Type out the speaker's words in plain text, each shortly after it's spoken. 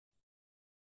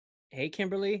Hey,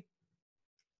 Kimberly.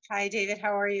 Hi, David.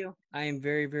 How are you? I am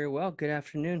very, very well. Good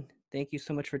afternoon. Thank you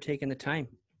so much for taking the time.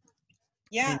 I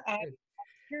Yeah, am good.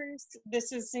 curious.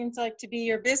 Seems like to be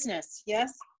your business.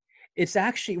 Yes. It's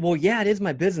actually, well, yeah, it is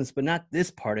my business, but not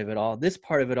this part of it all. This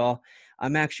part of it all,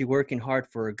 I'm actually working hard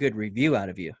for a good review out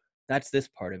of you. That's this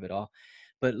part of it all.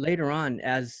 But later on,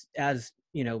 as ads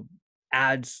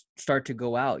start to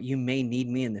go out, you may need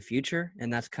me in the future,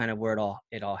 and that's kind of where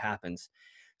it all happens.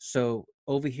 So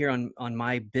over here on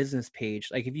my business page,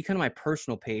 like if you come to my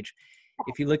personal page,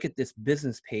 if you look at this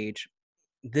business page,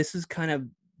 this is kind of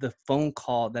the phone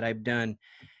call that I've done.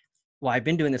 Well, I've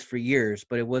been doing this for years,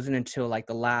 but it wasn't until like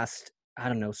the last, I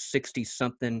don't know, 60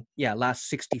 something, yeah, last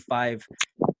 65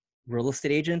 real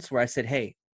estate agents where I said,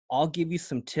 hey, I'll give you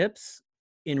some tips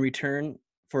in return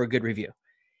for a good review.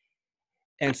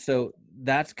 And so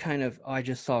that's kind of, oh, I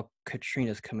just saw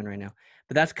Katrina's coming right now,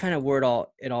 but that's kind of where it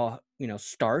all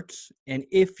starts. And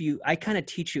I kind of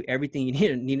teach you everything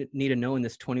you need to know in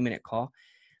this 20-minute call.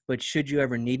 But should you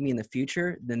ever need me in the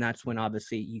future, then that's when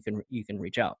obviously you can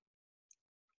reach out.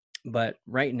 But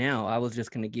right now, I was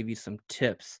just going to give you some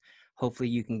tips. Hopefully,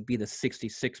 you can be the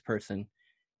 66 person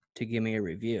to give me a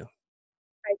review.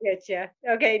 I get you.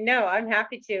 Okay. No, I'm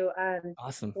happy to.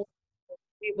 Awesome.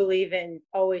 We believe in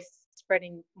always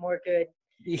spreading more good.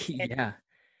 And Yeah.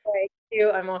 I do.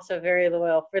 I'm also very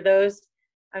loyal for those.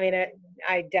 I mean,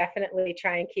 I definitely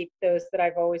try and keep those that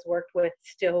I've always worked with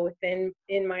still within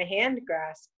in my hand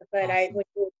grasp. But Awesome. when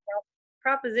you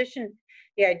propositioned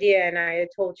the idea, and I had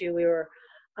told you we were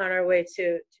on our way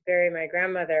to bury my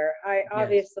grandmother, I Yes.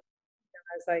 obviously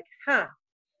I was like, huh,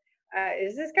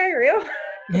 is this guy real?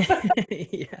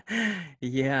 Yeah.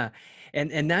 Yeah.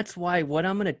 And that's why what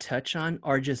I'm going to touch on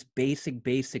are just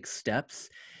basic steps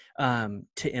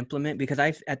to implement, because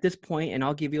I've at this point, and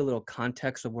I'll give you a little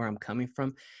context of where I'm coming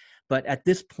from, but at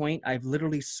this point I've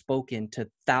literally spoken to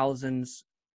thousands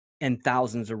and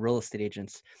thousands of real estate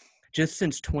agents just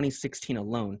since 2016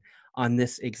 alone on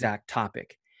this exact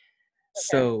topic. Okay.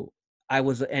 So I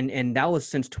was, and that was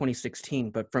since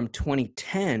 2016, but from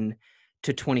 2010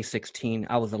 to 2016,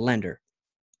 I was a lender.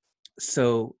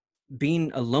 So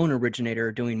being a loan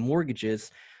originator doing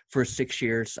mortgages for 6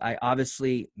 years, I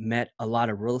obviously met a lot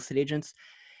of real estate agents.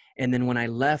 And then when I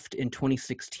left in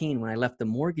 2016, when I left the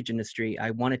mortgage industry,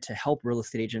 I wanted to help real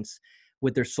estate agents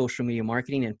with their social media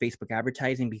marketing and Facebook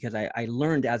advertising, because I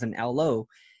learned as an LO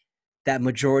that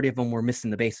majority of them were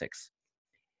missing the basics.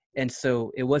 And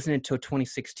so it wasn't until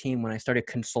 2016 when I started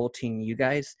consulting you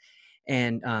guys.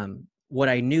 And what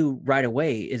I knew right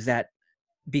away is that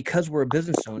because we're a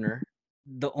business owner,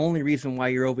 the only reason why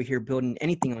you're over here building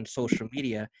anything on social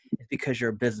media is because you're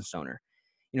a business owner.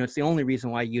 It's the only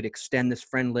reason why you'd extend this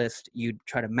friend list. You'd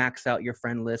try to max out your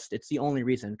friend list. It's the only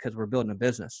reason, because we're building a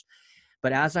business.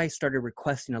 But as I started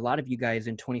requesting a lot of you guys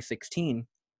in 2016,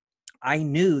 I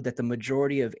knew that the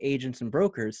majority of agents and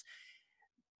brokers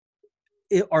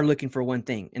are looking for one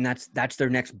thing, and that's their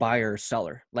next buyer or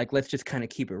seller. Like, let's just kind of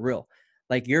keep it real.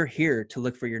 Like, you're here to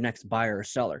look for your next buyer or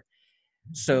seller.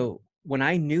 So when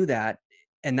I knew that,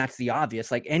 and that's the obvious,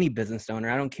 like any business owner,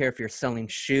 I don't care if you're selling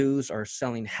shoes or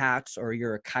selling hats or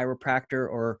you're a chiropractor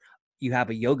or you have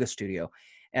a yoga studio.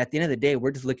 At the end of the day, we're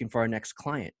just looking for our next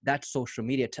client. That's social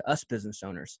media to us business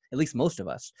owners, at least most of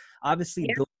us. Obviously,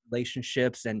 Yeah. build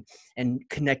relationships and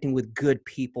connecting with good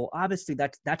people. Obviously,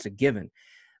 that's a given.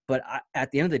 But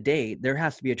at the end of the day, there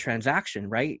has to be a transaction,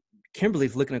 right?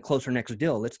 Kimberly's looking to close her next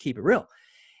deal. Let's keep it real.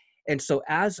 And so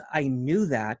as I knew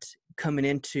that coming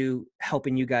into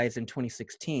helping you guys in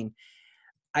 2016,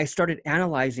 I started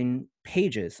analyzing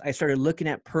pages. I started looking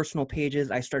at personal pages.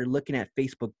 I started looking at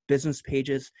Facebook business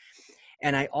pages.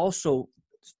 And I also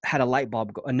had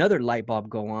another light bulb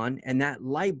go on. And that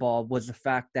light bulb was the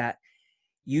fact that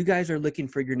you guys are looking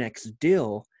for your next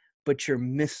deal, but you're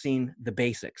missing the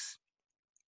basics.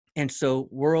 And so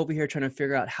we're over here trying to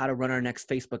figure out how to run our next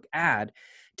Facebook ad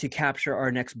to capture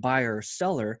our next buyer or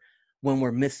seller when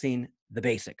we're missing the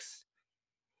basics.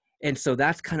 And so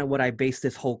that's kind of what I based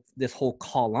this whole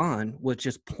call on, was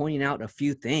just pointing out a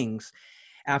few things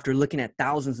after looking at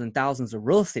thousands and thousands of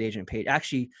real estate agent page.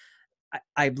 Actually,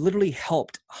 I've literally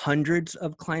helped hundreds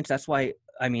of clients. That's why,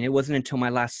 I mean, it wasn't until my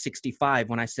last 65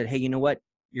 when I said, hey, you know what?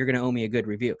 You're going to owe me a good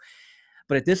review.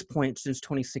 But at this point, since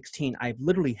 2016, I've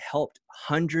literally helped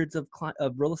hundreds of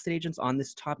real estate agents on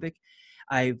this topic.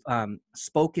 I've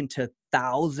spoken to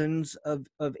thousands of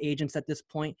agents at this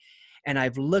point, and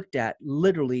I've looked at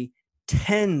literally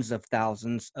tens of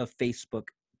thousands of Facebook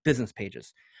business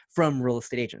pages from real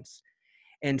estate agents.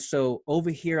 And so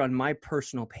over here on my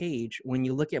personal page, when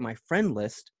you look at my friend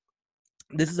list,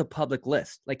 this is a public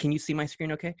list. Like, can you see my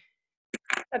screen okay?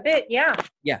 A bit, yeah.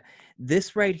 Yeah.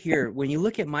 This right here, when you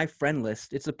look at my friend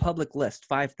list, it's a public list,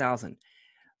 5,000.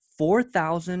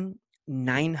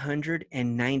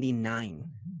 4,999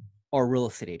 are real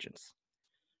estate agents.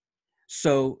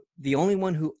 So the only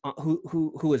one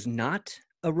who is not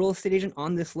a real estate agent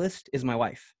on this list is my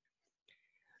wife.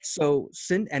 So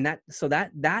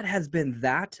that has been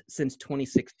that since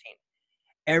 2016.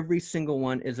 Every single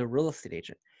one is a real estate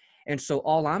agent. And so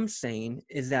all I'm saying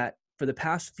is that for the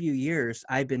past few years,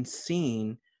 I've been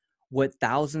seeing what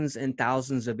thousands and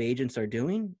thousands of agents are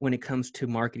doing when it comes to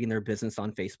marketing their business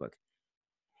on Facebook.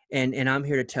 And I'm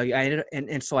here to tell you,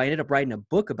 so I ended up writing a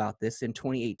book about this in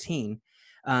 2018.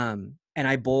 And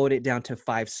I boiled it down to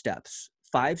 5 steps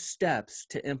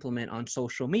to implement on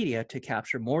social media to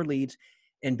capture more leads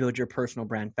and build your personal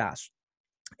brand fast.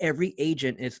 Every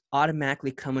agent is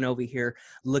automatically coming over here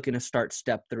looking to start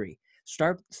step 3.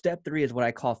 Step 3 is what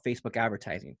I call Facebook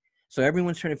advertising. So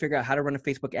everyone's trying to figure out how to run a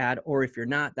Facebook ad, or if you're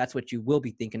not, that's what you will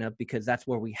be thinking of, because that's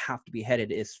where we have to be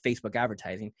headed, is Facebook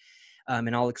advertising.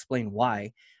 And I'll explain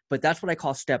why, but that's what I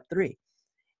call step 3.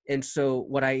 And so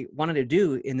what I wanted to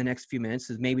do in the next few minutes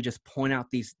is maybe just point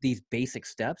out these basic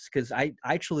steps, because I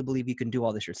truly believe you can do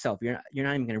all this yourself. You're not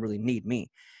even going to really need me.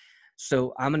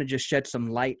 So I'm going to just shed some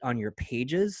light on your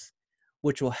pages,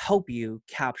 which will help you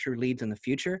capture leads in the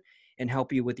future and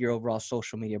help you with your overall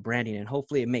social media branding. And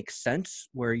hopefully it makes sense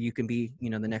where you can be,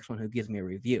 the next one who gives me a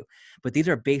review. But these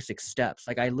are basic steps.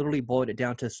 Like, I literally boiled it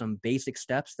down to some basic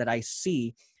steps that I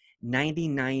see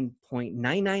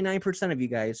 99.999% of you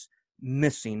guys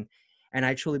missing. And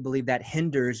I truly believe that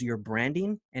hinders your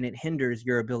branding and it hinders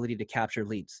your ability to capture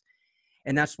leads.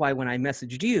 And that's why when I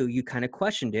messaged you, you kind of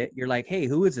questioned it. You're like, hey,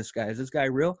 who is this guy? Is this guy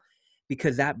real?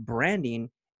 Because that branding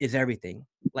is everything.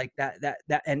 Like that.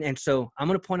 And so I'm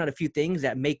going to point out a few things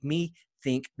that make me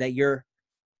think that your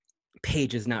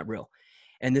page is not real.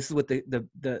 And this is what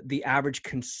the average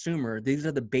consumer, these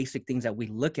are the basic things that we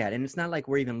look at. And it's not like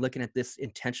we're even looking at this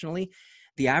intentionally.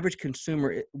 The average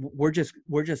consumer, we're just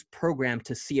programmed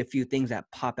to see a few things that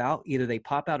pop out. Either they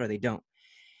pop out or they don't.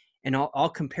 And I'll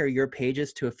compare your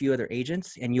pages to a few other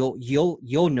agents, and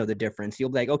you'll know the difference. You'll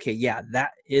be like, okay, yeah,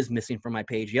 that is missing from my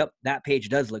page. Yep, that page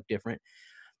does look different.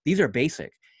 These are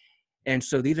basic. And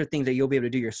so these are things that you'll be able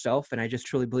to do yourself. And I just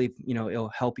truly believe, it'll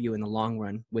help you in the long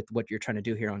run with what you're trying to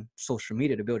do here on social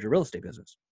media to build your real estate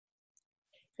business.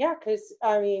 Yeah, because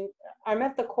I'm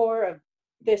at the core of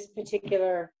this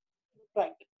particular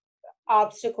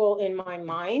obstacle in my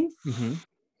mind. Mm-hmm.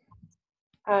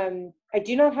 I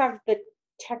do not have the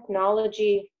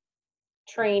technology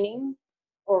training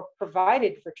or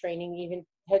provided for training even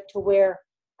to where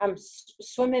I'm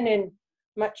swimming in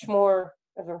much more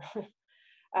of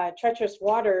a treacherous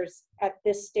waters at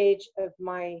this stage of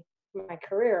my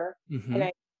career. Mm-hmm. And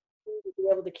I need to be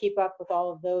able to keep up with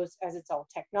all of those as it's all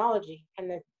technology. And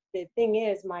the thing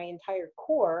is, my entire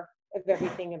core of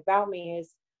everything about me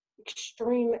is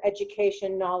extreme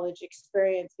education, knowledge,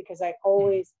 experience, because I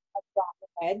always have gotten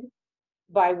ahead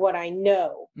by what I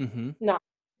know, Mm-hmm. not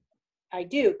I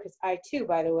do, because I too,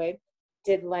 by the way,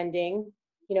 did lending,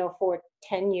 for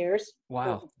 10 years.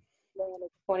 Wow.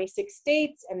 26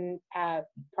 states and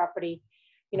property,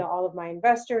 all of my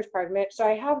investors, private. So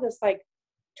I have this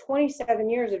 27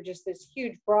 years of just this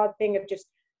huge broad thing of just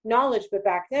knowledge. But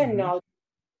back then, Mm-hmm. knowledge,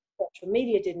 social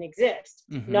media didn't exist.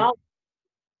 Mm-hmm. Knowledge,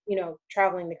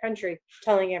 traveling the country,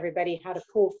 telling everybody how to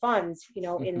pool funds,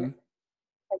 Mm-hmm. in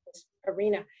this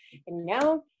arena. And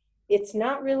now it's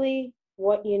not really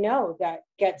what you know that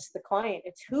gets the client,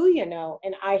 it's who you know.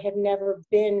 And I have never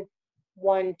been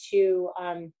one to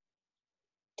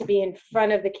be in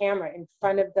front of the camera, in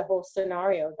front of the whole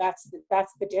scenario. That's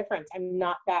the difference. I'm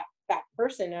not that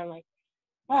person. And I'm like,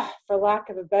 for lack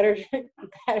of a better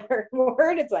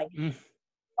word, it's like,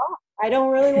 I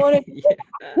don't really want to do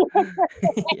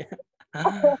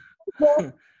that.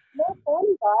 No fun,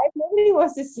 guys. Nobody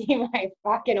wants to see my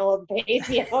fucking old face,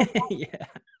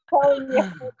 telling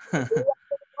you.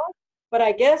 But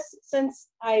I guess since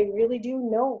I really do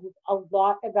know a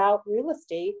lot about real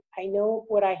estate, I know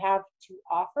what I have to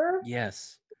offer.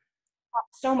 Yes.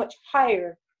 So much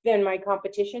higher than my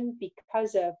competition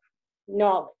because of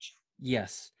knowledge.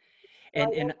 Yes. So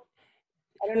And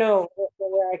I don't know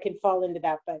where I can fall into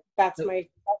that, but that's my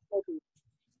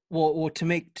well, to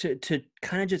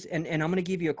kind of just, and I'm going to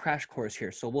give you a crash course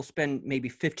here. So we'll spend maybe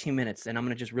 15 minutes and I'm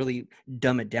going to just really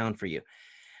dumb it down for you.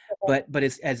 Okay. But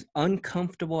it's as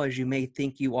uncomfortable as you may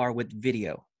think you are with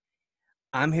video.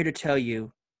 I'm here to tell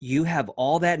you, you have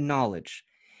all that knowledge.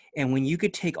 And when you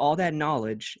could take all that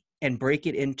knowledge and break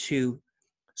it into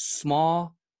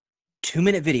small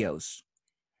 2-minute videos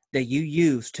that you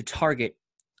use to target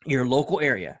your local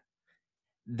area,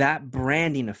 that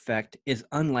branding effect is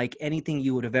unlike anything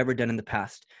you would have ever done in the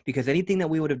past, because anything that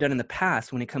we would have done in the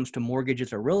past when it comes to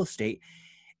mortgages or real estate,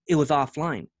 it was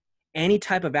offline. Any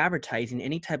type of advertising,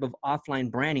 any type of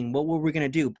offline branding, what were we going to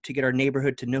do to get our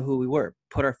neighborhood to know who we were?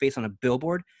 Put our face on a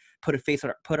billboard, put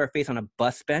our face on a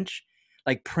bus bench,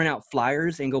 like print out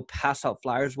flyers and go pass out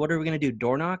flyers. What are we going to do?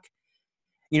 Door knock?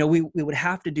 You know, we would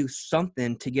have to do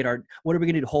something to get our, what are we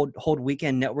going to do? Hold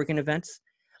weekend networking events?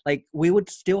 Like, we would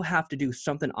still have to do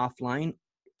something offline.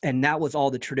 And that was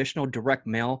all the traditional direct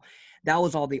mail. That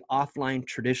was all the offline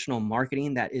traditional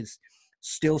marketing that is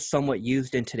still somewhat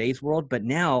used in today's world. But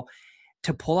now,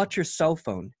 to pull out your cell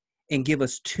phone and give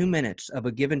us 2 minutes of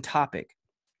a given topic,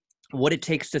 what it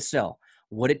takes to sell,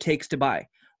 what it takes to buy,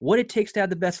 what it takes to have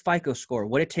the best FICO score,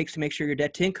 what it takes to make sure your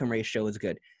debt to income ratio is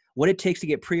good, what it takes to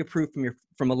get pre-approved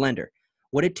from a lender,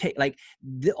 what it take, like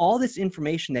all this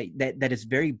information that is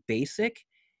very basic,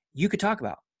 you could talk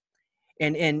about.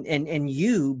 And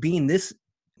you being this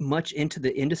much into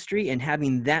the industry and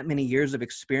having that many years of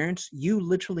experience, you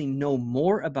literally know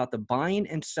more about the buying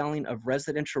and selling of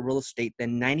residential real estate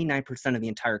than 99% of the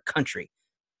entire country.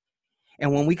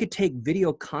 And when we could take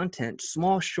video content,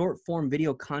 small short form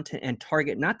video content, and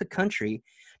target not the country,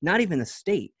 not even the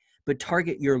state, but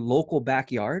target your local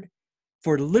backyard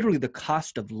for literally the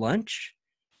cost of lunch,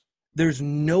 there's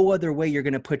no other way you're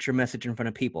going to put your message in front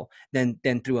of people than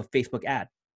through a Facebook ad.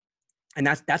 And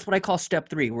that's what I call step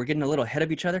 3. We're getting a little ahead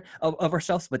of each other, of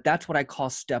ourselves, but that's what I call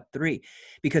step 3.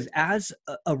 Because as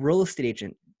a real estate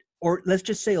agent, or let's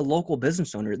just say a local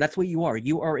business owner, that's what you are.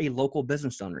 You are a local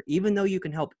business owner. Even though you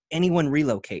can help anyone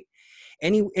relocate,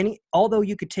 although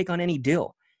you could take on any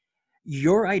deal,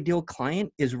 your ideal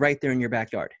client is right there in your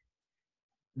backyard.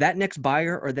 That next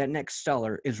buyer or that next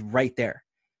seller is right there.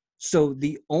 So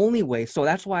the only way, so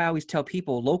that's why I always tell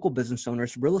people, local business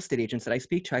owners, real estate agents that I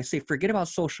speak to, I say, forget about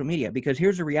social media, because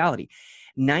here's the reality.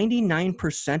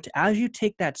 99%, as you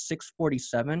take that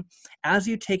 647, as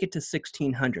you take it to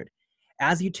 1600,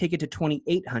 as you take it to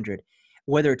 2800,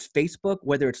 whether it's Facebook,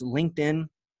 whether it's LinkedIn,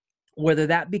 whether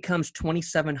that becomes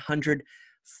 2,700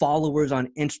 followers on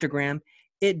Instagram,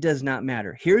 it does not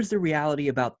matter. Here's the reality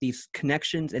about these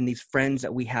connections and these friends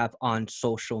that we have on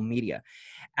social media.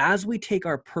 As we take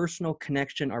our personal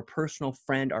connection, our personal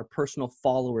friend, our personal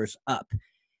followers up,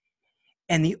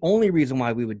 and the only reason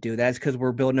why we would do that is because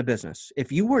we're building a business.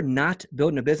 If you were not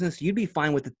building a business, you'd be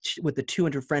fine with the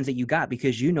 200 friends that you got,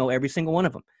 because you know every single one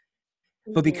of them.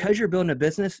 But because you're building a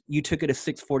business, you took it to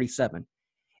 647.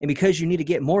 And because you need to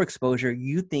get more exposure,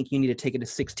 you think you need to take it to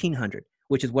 1600,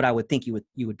 which is what I would think you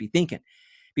would be thinking.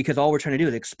 Because all we're trying to do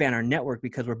is expand our network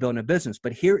because we're building a business.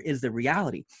 But here is the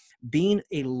reality. Being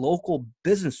a local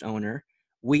business owner,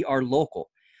 we are local.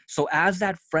 So as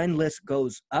that friend list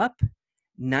goes up,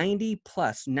 90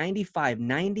 plus, 95,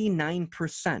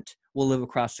 99% will live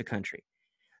across the country.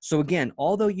 So again,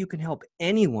 although you can help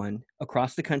anyone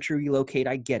across the country relocate,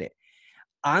 I get it.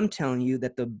 I'm telling you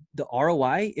that the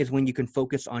ROI is when you can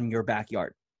focus on your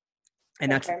backyard. And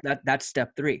that's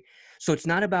step 3. So it's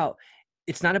not about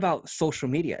social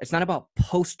media. It's not about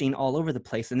posting all over the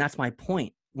place. And that's my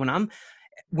point.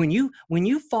 When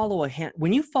you follow a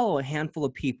handful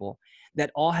of people that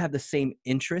all have the same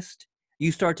interest,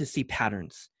 you start to see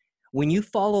patterns. When you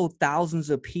follow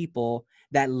thousands of people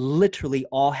that literally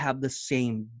all have the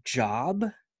same job,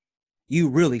 you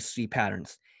really see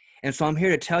patterns. And so I'm here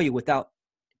to tell you, without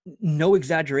no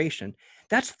exaggeration,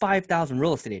 that's 5,000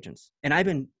 real estate agents. And I've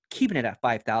been keeping it at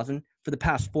 5,000 for the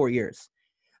past 4 years.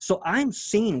 So I'm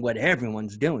seeing what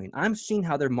everyone's doing. I'm seeing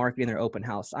how they're marketing their open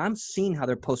house. I'm seeing how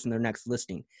they're posting their next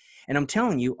listing. And I'm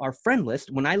telling you, our friend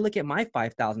list, when I look at my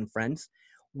 5,000 friends,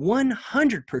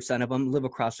 100% of them live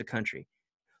across the country.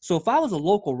 So if I was a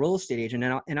local real estate agent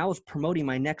and I was promoting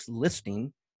my next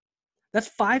listing, that's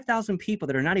 5,000 people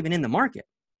that are not even in the market.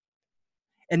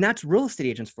 And that's real estate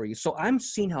agents for you. So I'm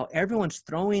seeing how everyone's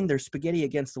throwing their spaghetti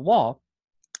against the wall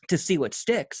to see what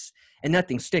sticks, and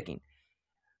nothing's sticking.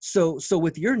 So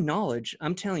with your knowledge,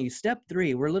 I'm telling you, step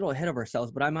 3, we're a little ahead of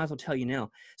ourselves, but I might as well tell you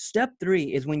now. Step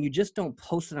 3 is when you just don't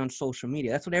post it on social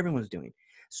media. That's what everyone's doing.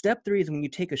 Step 3 is when you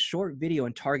take a short video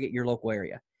and target your local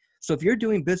area. So if you're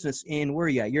doing business in, where are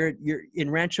you at? You're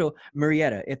in Rancho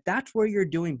Murrieta. If that's where you're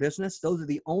doing business, those are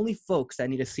the only folks that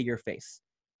need to see your face.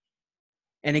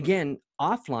 And again,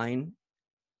 offline,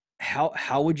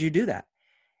 how would you do that?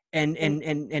 And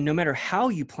no matter how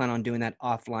you plan on doing that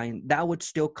offline, that would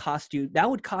still cost you. That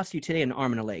would cost you today an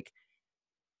arm and a leg.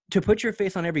 To put your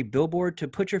face on every billboard, to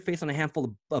put your face on a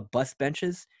handful of bus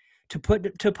benches, to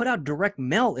put out direct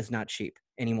mail is not cheap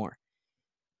anymore.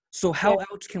 So Yeah. how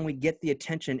else can we get the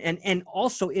attention? And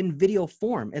also in video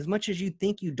form, as much as you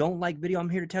think you don't like video, I'm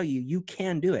here to tell you, you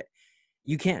can do it.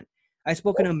 You can. I've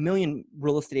spoken to a million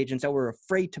real estate agents that were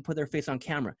afraid to put their face on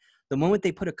camera. The moment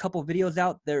they put a couple videos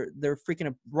out, they're freaking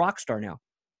a rock star now.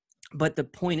 But the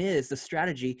point is, the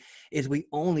strategy is we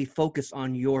only focus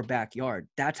on your backyard.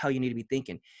 That's how you need to be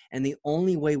thinking. And the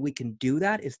only way we can do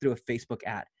that is through a Facebook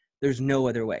ad. There's no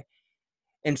other way.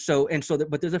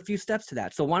 But there's a few steps to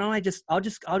that. So why don't I'm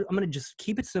going to just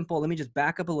keep it simple. Let me just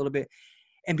back up a little bit.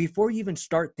 And before you even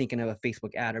start thinking of a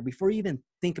Facebook ad, or before you even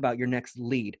think about your next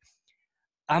lead,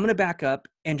 I'm going to back up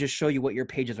and just show you what your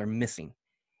pages are missing.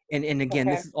 And again,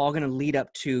 Okay. this is all going to lead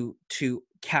up to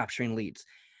capturing leads.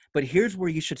 But here's where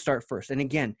you should start first. And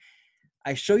again,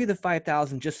 I show you the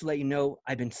 5,000 just to let you know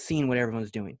I've been seeing what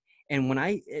everyone's doing. And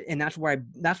that's where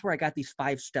I got these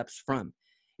 5 steps from,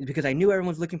 is because I knew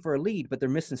everyone's looking for a lead, but they're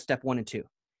missing step 1 and 2.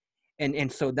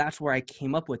 And so that's where I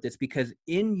came up with this, because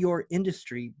in your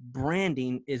industry,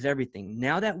 branding is everything.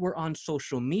 Now that we're on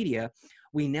social media,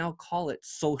 we now call it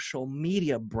social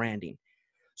media branding.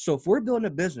 So if we're building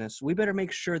a business, we better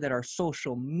make sure that our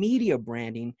social media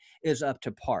branding is up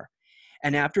to par.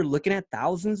 And after looking at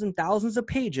thousands and thousands of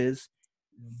pages,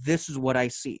 this is what I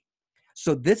see.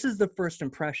 So this is the first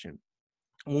impression.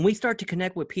 When we start to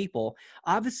connect with people,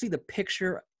 obviously the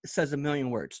picture says a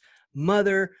million words.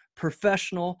 Mother,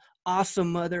 professional,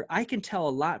 awesome mother. I can tell a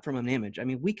lot from an image. I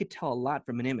mean, we could tell a lot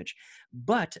from an image.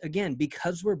 But again,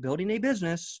 because we're building a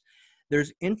business,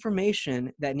 there's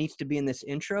information that needs to be in this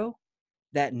intro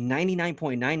that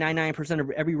 99.999% of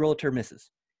every realtor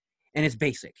misses. And it's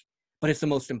basic, but it's the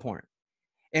most important.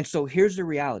 And so here's the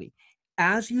reality.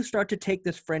 As you start to take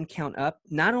this friend count up,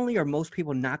 not only are most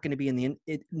people not going to be in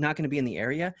the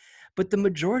area, but the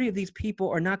majority of these people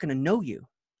are not going to know you.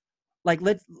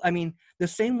 The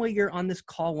same way you're on this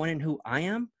call wondering who I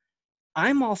am,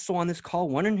 I'm also on this call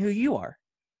wondering who you are.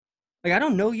 Like, I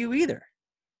don't know you either,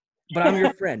 but I'm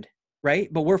your friend, right?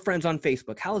 But we're friends on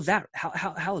Facebook. How is that?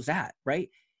 How is that, right?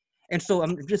 And so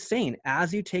I'm just saying,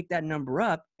 as you take that number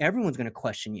up, everyone's going to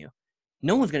question you.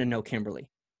 No one's going to know Kimberly.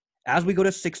 As we go to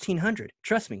 1,600,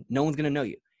 trust me, no one's going to know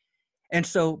you. And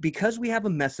so because we have a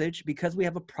message, because we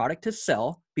have a product to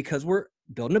sell, because we're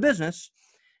building a business,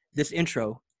 this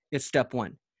intro is step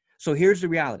 1. So here's the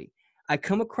reality. I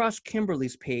come across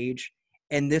Kimberly's page,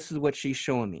 and this is what she's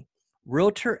showing me.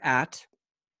 Realtor at,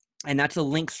 and that's a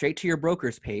link straight to your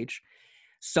broker's page.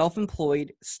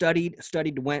 Self-employed, studied,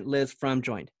 went, lives, from,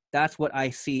 joined. That's what I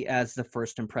see as the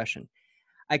first impression.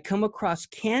 I come across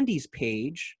Candy's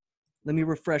page. Let me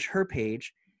refresh her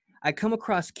page. I come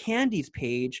across Candy's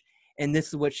page, and this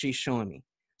is what she's showing me.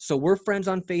 So we're friends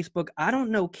on Facebook. I don't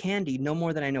know Candy no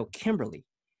more than I know Kimberly.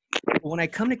 But when I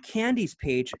come to Candy's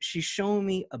page, she's showing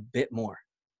me a bit more.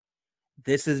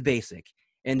 This is basic,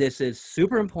 and this is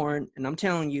super important. And I'm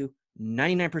telling you,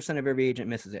 99% of every agent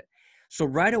misses it. So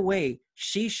right away,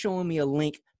 she's showing me a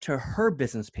link to her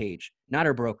business page, not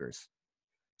her broker's.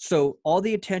 So all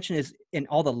the attention is, and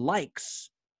all the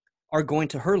likes are going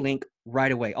to her link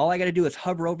right away. All I got to do is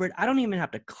hover over it. I don't even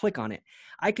have to click on it.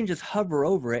 I can just hover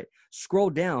over it, scroll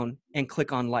down, and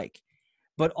click on like.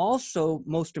 But also,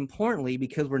 most importantly,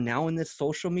 because we're now in this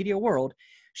social media world,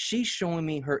 she's showing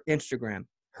me her Instagram,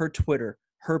 her Twitter,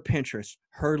 her Pinterest,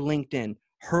 her LinkedIn,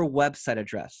 her website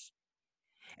address.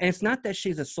 And it's not that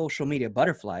she's a social media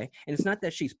butterfly, and it's not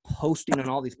that she's posting on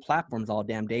all these platforms all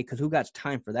damn day, because who got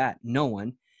time for that? No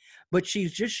one. But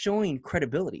she's just showing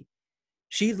credibility.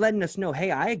 She's letting us know,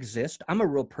 hey, I exist. I'm a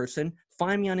real person.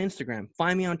 Find me on Instagram.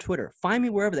 Find me on Twitter. Find me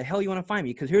wherever the hell you want to find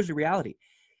me, because here's the reality.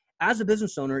 As a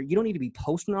business owner, you don't need to be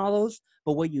posting all those,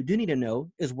 but what you do need to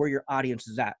know is where your audience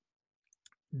is at.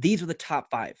 These are the top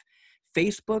 5: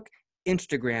 Facebook,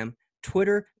 Instagram,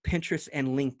 Twitter, Pinterest, and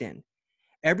LinkedIn.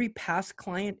 Every past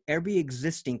client, every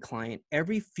existing client,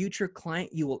 every future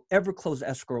client you will ever close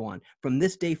escrow on from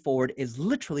this day forward is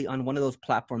literally on one of those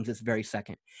platforms this very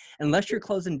second. Unless you're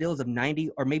closing deals of 90,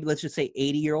 or maybe let's just say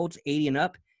 80-year-olds, 80 and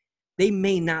up, they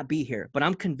may not be here. But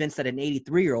I'm convinced that an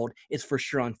 83-year-old is for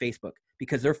sure on Facebook,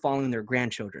 because they're following their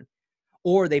grandchildren.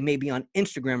 Or they may be on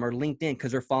Instagram or LinkedIn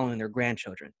because they're following their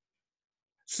grandchildren.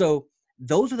 So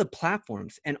those are the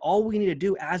platforms. And all we need to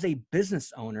do as a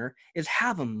business owner is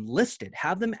have them listed,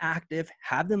 have them active,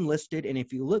 have them listed. And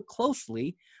if you look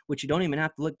closely, which you don't even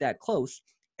have to look that close,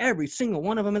 every single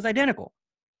one of them is identical.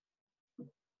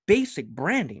 Basic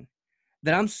branding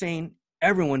that I'm saying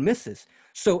everyone misses.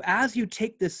 So as you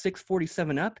take this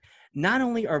 647 up, not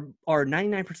only are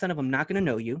 99% of them not going to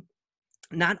know you,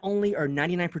 not only are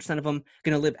 99% of them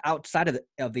going to live outside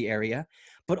of the area,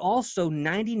 but also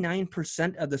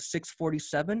 99% of the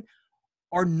 647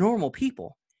 are normal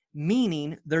people.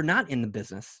 meaning they're not in the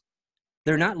business.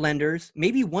 They're not lenders.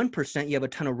 Maybe 1% you have a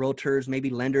ton of realtors, maybe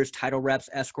lenders, title reps,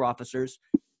 escrow officers.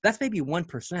 That's maybe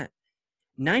 1%.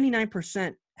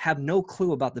 99% have no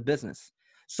clue about the business.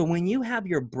 So when you have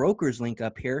your broker's link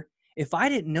up here, if I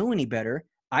didn't know any better,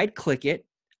 I'd click it.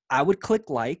 I would click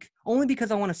like, only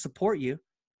because I want to support you.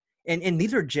 And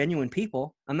these are genuine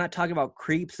people. I'm not talking about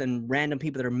creeps and random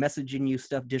people that are messaging you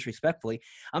stuff disrespectfully.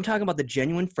 I'm talking about the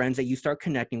genuine friends that you start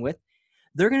connecting with.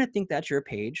 They're going to think that's your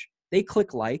page. They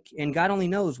click like, and God only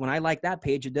knows when I like that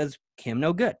page, it does Kim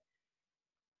no good.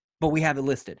 But we have it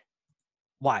listed.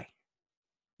 Why?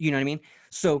 You know what I mean?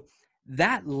 So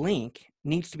that link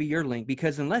needs to be your link,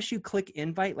 because unless you click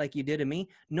invite like you did to me,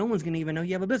 no one's going to even know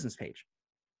you have a business page.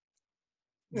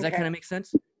 Does that kind of make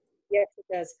sense? Yes, it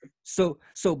does.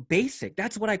 So basic,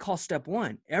 that's what I call step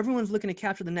one. Everyone's looking to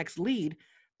capture the next lead,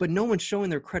 but no one's showing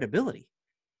their credibility.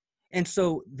 And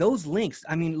so those links,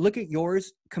 I mean, look at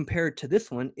yours compared to this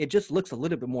one. It just looks a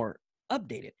little bit more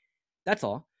updated. That's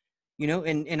all, you know,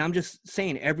 and I'm just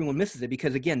saying everyone misses it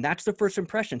because, again, that's the first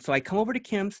impression. So I come over to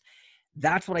Kim's.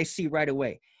 That's what I see right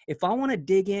away. If I want to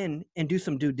dig in and do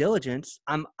some due diligence,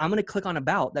 I'm going to click on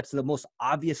About. That's the most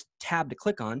obvious tab to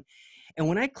click on. And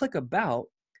when I click About,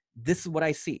 this is what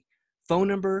I see. Phone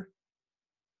number,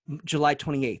 July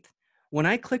 28th. When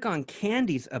I click on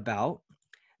Candy's About,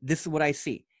 this is what I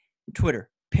see. Twitter,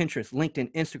 Pinterest,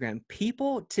 LinkedIn, Instagram.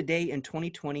 People today in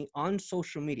 2020 on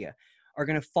social media are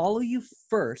going to follow you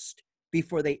first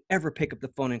before they ever pick up the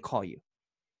phone and call you.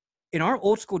 In our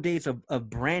old school days of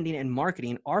branding and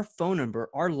marketing, our phone number,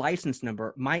 our license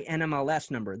number, my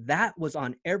NMLS number, that was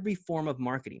on every form of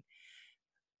marketing.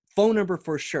 Phone number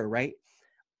for sure, right?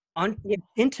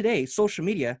 In today's social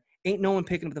media, ain't no one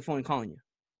picking up the phone and calling you.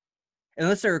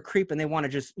 Unless they're a creep and they want to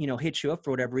just, you know, hit you up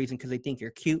for whatever reason because they think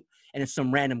you're cute and it's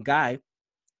some random guy,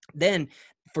 then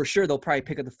for sure they'll probably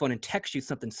pick up the phone and text you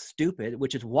something stupid,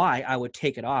 which is why I would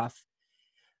take it off.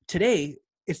 Today,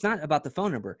 it's not about the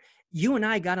phone number. You and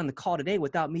I got on the call today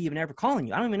without me even ever calling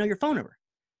you. I don't even know your phone number.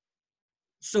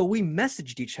 So we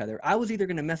messaged each other. I was either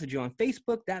going to message you on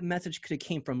Facebook. That message could have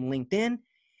came from LinkedIn.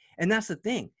 And that's the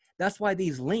thing. That's why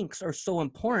these links are so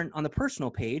important on the personal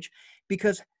page,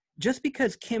 because just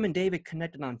because Kim and David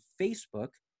connected on Facebook,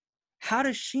 how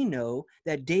does she know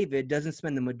that David doesn't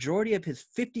spend the majority of his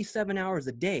 57 hours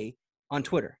a day on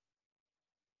Twitter?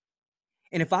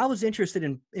 And if I was interested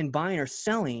in buying or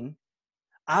selling,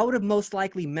 I would have most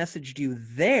likely messaged you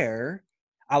there.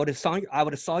 I would have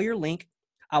saw your link.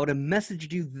 I would have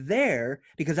messaged you there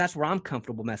because that's where I'm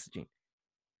comfortable messaging.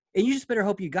 And you just better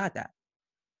hope you got that.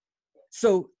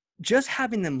 So just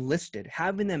having them listed,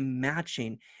 having them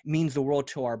matching means the world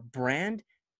to our brand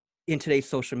in today's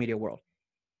social media world.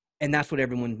 And that's what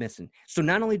everyone's missing. So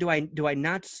not only do I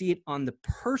not see it on the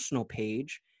personal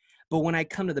page, but when I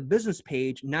come to the business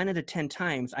page, 9 out of 10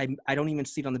 times, I don't even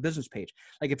see it on the business page.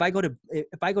 Like if I go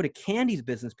to Candy's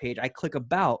business page, I click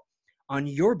About. On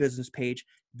your business page,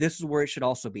 this is where it should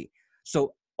also be.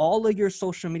 So all of your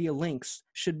social media links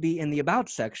should be in the About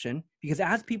section, because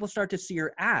as people start to see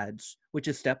your ads, which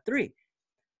is step 3,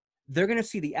 they're going to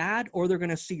see the ad or they're going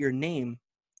to see your name.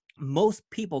 Most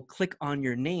people click on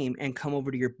your name and come over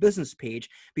to your business page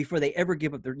before they ever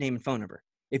give up their name and phone number.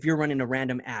 If you're running a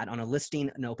random ad on a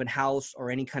listing, an open house,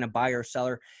 or any kind of buyer or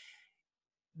seller,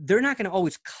 they're not going to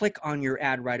always click on your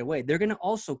ad right away. They're going to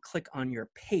also click on your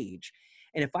page.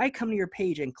 And if I come to your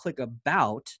page and click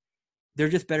About, there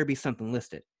just better be something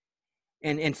listed.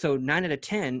 And so 9 out of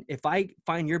 10, if I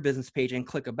find your business page and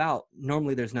click About,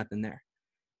 normally there's nothing there.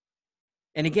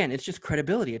 And again, it's just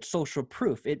credibility. It's social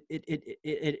proof.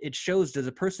 It shows, does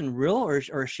a person real or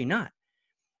is she not?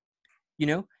 You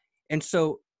know? And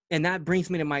so, and that brings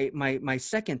me to my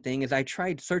second thing is I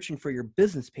tried searching for your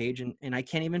business page and I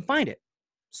can't even find it.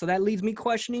 So that leaves me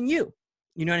questioning you.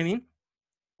 You know what I mean?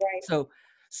 Right.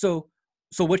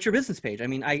 So what's your business page? I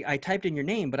mean, I typed in your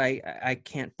name, but I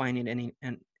can't find it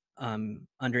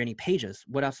under any pages.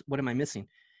 What else? What am I missing?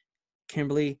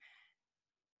 Kimberly,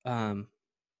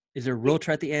 is there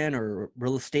realtor at the end or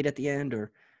real estate at the end,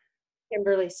 or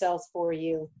Kimberly sells for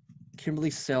you. Kimberly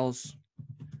sells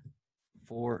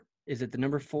for, is it the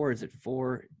number 4? Is it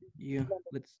for you?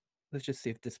 Let's just see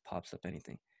if this pops up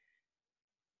anything.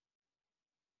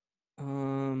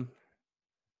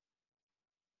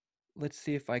 Let's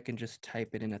see if I can just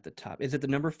type it in at the top. Is it the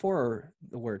number 4 or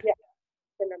the word? Yeah,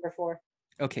 the number 4.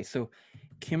 Okay, so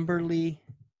Kimberly.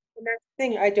 And that's the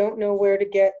thing. I don't know where to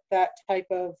get that type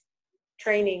of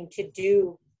training to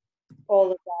do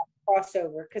all of that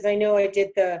crossover, because I know I did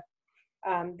the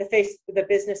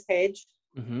business page.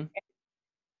 Mm-hmm.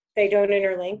 they don't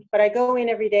interlink, but I go in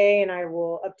every day and I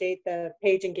will update the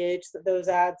page and gauge those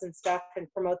ads and stuff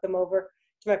and promote them over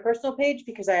to my personal page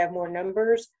because I have more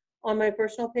numbers on my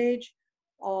personal page.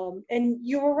 And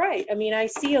you were right. I mean, I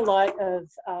see a lot of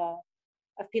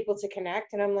people to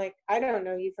connect, and I'm like, I don't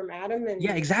know you from Adam. And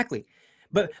Yeah, exactly.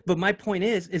 But my point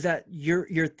is that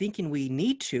you're thinking we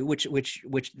need to,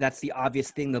 which that's the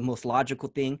obvious thing, the most logical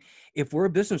thing. If we're a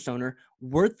business owner,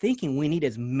 we're thinking we need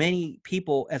as many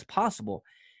people as possible.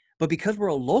 But because we're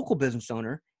a local business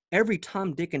owner, every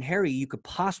Tom, Dick, and Harry you could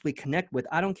possibly connect with,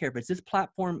 I don't care if it's this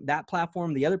platform, that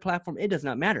platform, the other platform, it does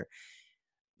not matter.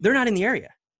 They're not in the area.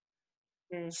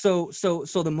 mm, So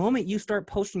the moment you start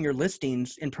posting your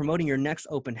listings and promoting your next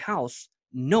open house,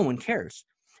 no one cares.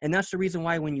 And that's the reason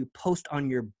why when you post on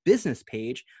your business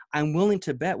page, I'm willing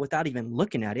to bet without even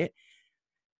looking at it,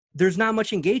 there's not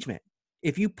much engagement.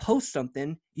 If you post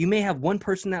something, you may have one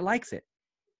person that likes it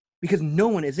because no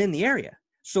one is in the area.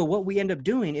 So what we end up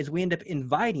doing is we end up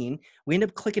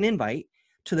clicking invite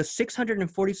to the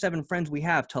 647 friends we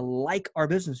have to like our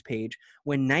business page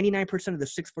when 99% of the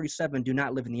 647 do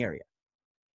not live in the area.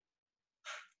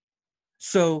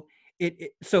 So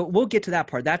so we'll get to that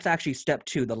part. That's actually step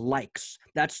 2, the likes.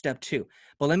 That's step 2.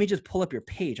 But let me just pull up your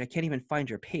page. I can't even find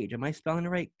your page. Am I spelling it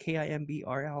right?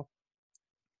 Kimberly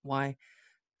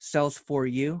sells for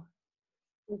you.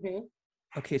 mm-hmm.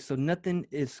 Okay, so nothing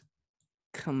is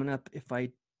coming up if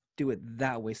I do it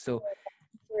that way. So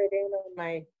Right in on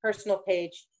my personal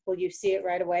page. Will you see it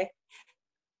right away?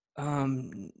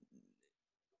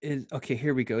 is okay,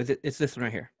 here we go. It's this one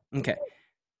right here. Okay.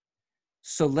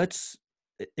 So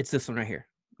it's this one right here.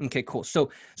 Okay, cool.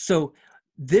 So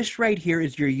this right here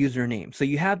is your username. So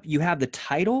you have the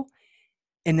title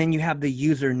and then you have the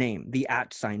username, the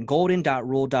 @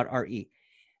 golden.rule.re.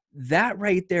 That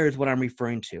right there is what I'm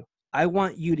referring to. I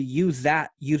want you to use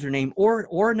that username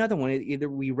or another one. Either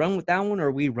we run with that one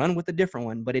or we run with a different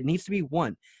one, but it needs to be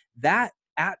one. That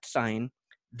 @,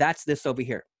 that's this over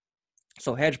here.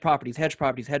 So hedge properties, hedge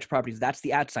properties, hedge properties. That's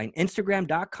the @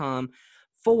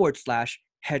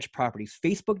 Instagram.com/hedge properties.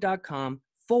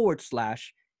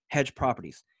 Facebook.com/hedge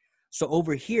properties. So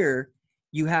over here,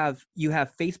 you have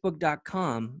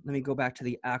Facebook.com. Let me go back to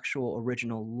the actual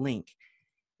original link.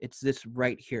 It's this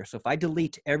right here. So if I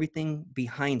delete everything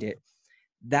behind it,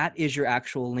 that is your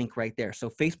actual link right there. So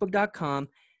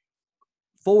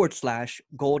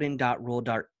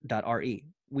Facebook.com/golden.rule.re.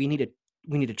 We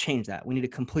need to change that. We need to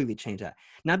completely change that.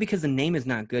 Not because the name is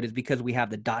not good, it's because we have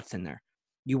the dots in there.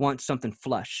 You want something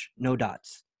flush, no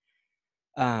dots.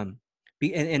 And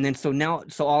then so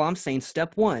all I'm saying,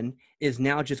 step 1 is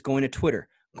now just going to Twitter,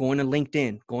 going to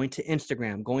LinkedIn, going to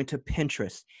Instagram, going to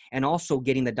Pinterest, and also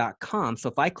getting the .com. So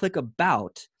if I click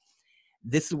about,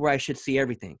 this is where I should see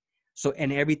everything. So,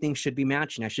 and everything should be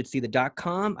matching. I should see the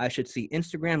 .com. I should see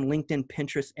Instagram, LinkedIn,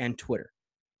 Pinterest, and Twitter.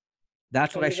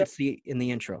 That's what I should see in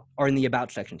the intro or in the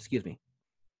about section. Excuse me.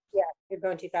 Yeah, you're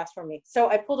going too fast for me. So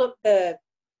I pulled up the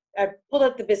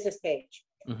business page.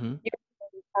 Mm-hmm.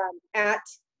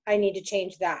 I need to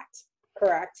change that.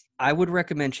 Correct. I would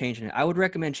recommend changing it. I would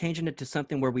recommend changing it to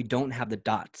something where we don't have the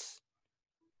dots.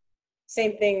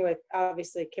 Same thing with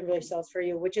obviously Kimberly sells for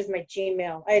you, which is my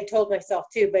Gmail. I had told myself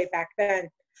too, but back then,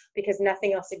 because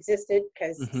nothing else existed,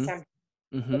 because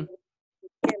Mm-hmm.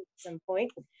 at some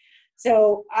point.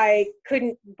 So I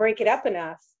couldn't break it up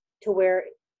enough to where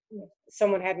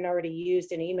someone hadn't already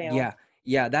used an email.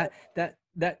 Yeah.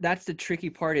 That's the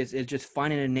tricky part is just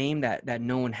finding a name that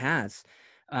no one has,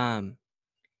 and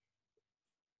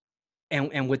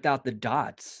without the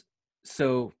dots.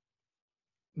 So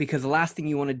because the last thing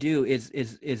you want to do is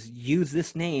use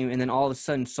this name and then all of a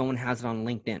sudden someone has it on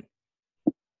LinkedIn,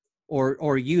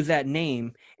 or use that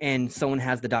name and someone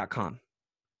has the .com.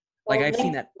 Like Well, I've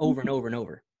seen that over and over and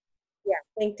over. yeah,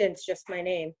 LinkedIn's just my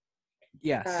name.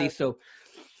 Yeah. See, so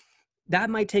that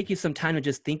might take you some time to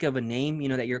just think of a name,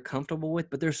 that you're comfortable with,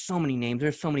 but there's so many names,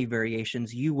 there's so many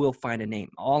variations. You will find a name.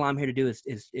 All I'm here to do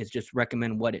is just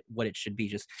recommend what it should be.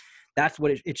 Just that's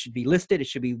what it should be listed. It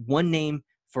should be one name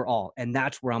for all. And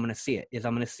that's where I'm going to see it.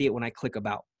 I'm going to see it when I click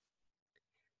about.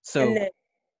 So And then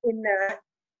in that,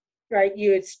 right,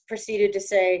 you had proceeded to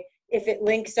say, if it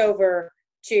links over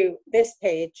to this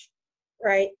page,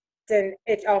 right, then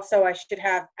it also, I should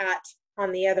have @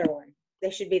 on the other one. They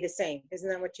should be the same. Isn't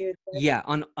that what you had said? yeah,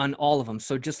 on all of them.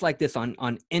 So just like this on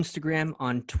Instagram,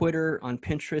 on Twitter, on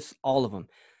Pinterest, all of them.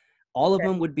 All of Okay.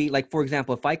 them would be like, for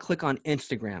example, if I click on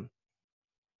Instagram,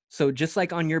 so just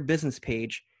like on your business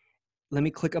page, let me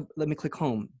click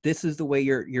home. This is the way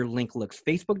your link looks.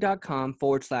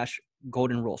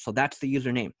 Facebook.com/golden rule. So that's the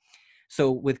username.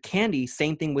 So with Candy,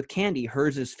 same thing with Candy.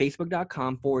 Hers is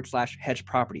Facebook.com/hedge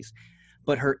properties.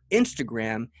 but her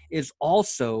Instagram is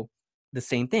also the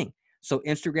same thing. So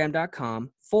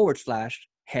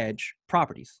Instagram.com/hedge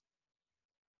properties.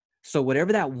 So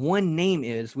whatever that one name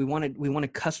is, we want to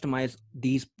customize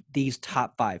these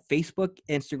top 5: Facebook,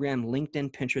 Instagram, LinkedIn,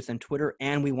 Pinterest, and Twitter,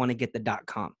 and we want to get the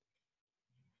 .com.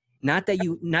 Not that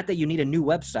you need a new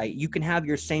website. You can have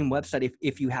your same website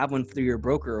if you have one through your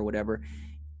broker or whatever,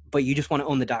 but you just want to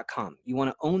own the .com. You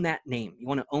want to own that name. You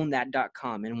want to own that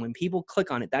 .com. And when people click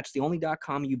on it, that's the only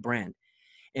 .com you brand.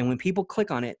 And when people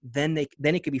click on it, then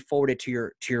it can be forwarded to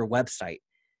your website.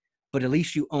 But at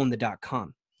least you own the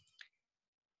 .com.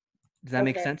 Does that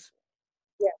make sense?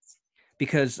 Yes.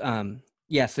 Because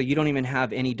so you don't even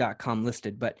have any .com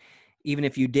listed, but even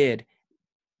if you did,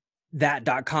 that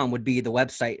 .com would be the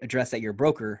website address that your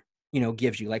broker,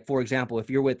 gives you. Like, for example, if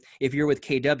you're with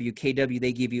KW,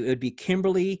 they give you, it would be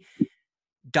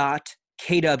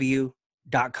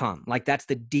Kimberly.kw.com. Like, that's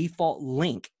the default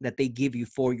link that they give you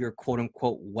for your quote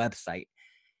unquote website.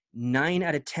 9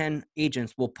 out of 10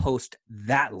 agents will post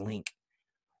that link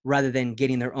rather than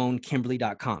getting their own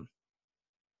Kimberly.com.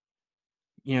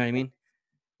 You know what I mean?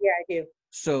 Yeah, I do.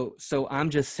 So I'm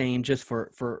just saying, just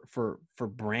for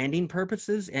branding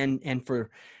purposes and for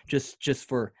just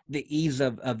for the ease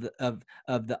of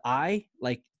the eye,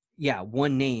 like,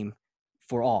 one name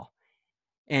for all.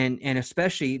 And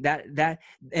especially that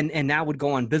and that would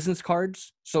go on business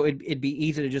cards. So it'd be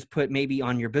easy to just put maybe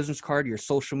on your business card, your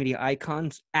social media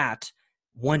icons at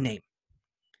one name.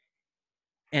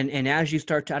 And as you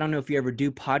start to, I don't know if you ever do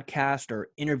podcasts or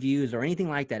interviews or anything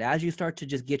like that, as you start to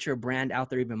just get your brand out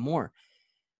there even more,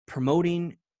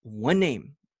 promoting one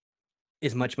name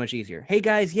is much, much easier. Hey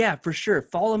guys, yeah, for sure.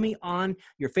 Follow me on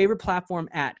your favorite platform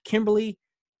at Kimberly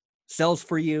Sells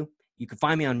For You. You can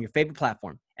find me on your favorite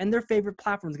platform, and their favorite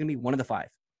platform is going to be one of the 5.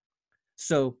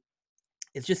 So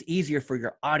it's just easier for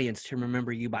your audience to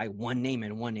remember you by one name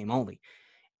and one name only,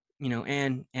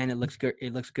 and it looks good.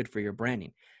 It looks good for your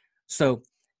branding. So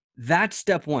that's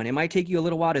step 1. It might take you a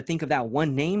little while to think of that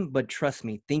one name, but trust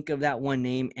me, think of that one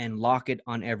name and lock it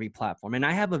on every platform. And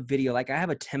I have a video, I have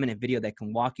a 10-minute video that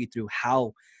can walk you through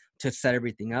how to set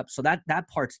everything up. So that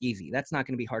part's easy. That's not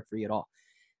going to be hard for you at all.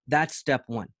 That's step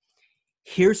 1.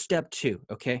 Here's step 2.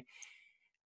 Okay.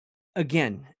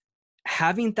 Again,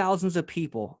 having thousands of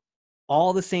people,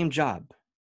 all the same job.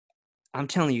 I'm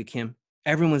telling you, Kim,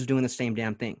 everyone's doing the same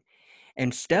damn thing.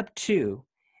 And step 2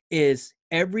 is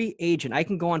every agent. I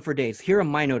can go on for days. Here are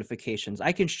my notifications.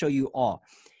 I can show you all.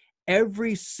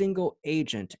 Every single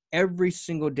agent, every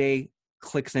single day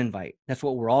clicks invite. That's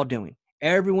what we're all doing.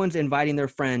 Everyone's inviting their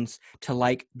friends to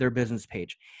like their business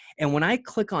page. And when I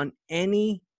click on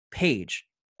any page,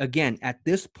 again, at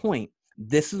this point,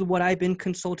 this is what I've been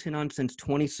consulting on since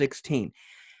 2016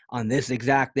 on this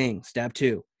exact thing, step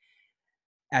 2.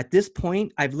 At this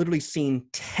point, I've literally seen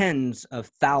tens of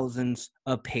thousands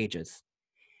of pages.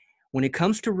 When it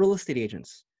comes to real estate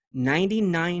agents,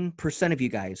 99% of you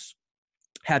guys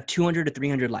have 200 to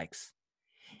 300 likes.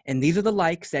 And these are the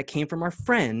likes that came from our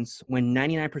friends when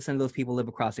 99% of those people live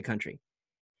across the country.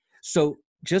 So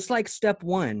just like step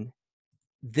 1,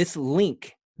 this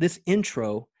link, this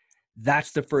intro,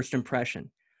 that's the first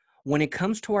impression. When it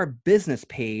comes to our business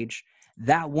page,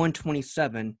 that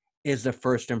 127 is the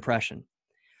first impression.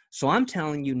 So I'm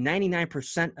telling you,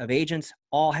 99% of agents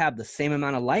all have the same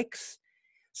amount of likes.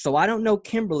 So I don't know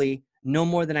Kimberly no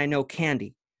more than I know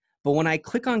Candy. But when I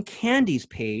click on Candy's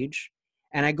page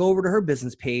and I go over to her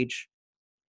business page,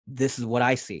 this is what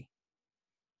I see: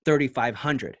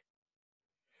 3,500.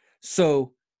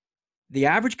 So the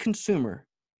average consumer,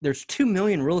 there's 2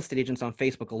 million real estate agents on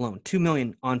Facebook alone, 2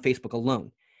 million on Facebook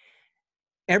alone.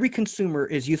 Every consumer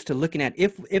is used to looking at,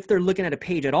 if they're looking at a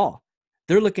page at all,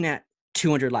 they're looking at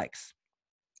 200 likes.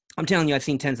 I'm telling you, I've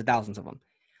seen tens of thousands of them.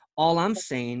 All I'm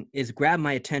saying is grab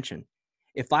my attention.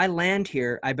 If I land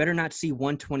here, I better not see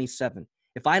 127.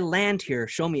 If I land here,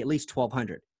 show me at least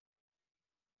 1,200.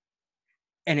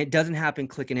 And it doesn't happen,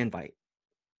 click an invite.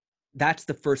 That's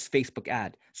the first Facebook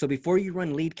ad. So before you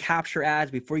run lead capture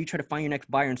ads, before you try to find your next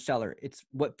buyer and seller, it's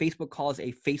what Facebook calls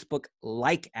a Facebook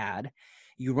like ad.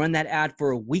 You run that ad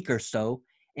for a week or so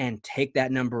and take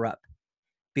that number up.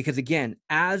 Because again,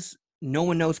 as no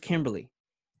one knows Kimberly,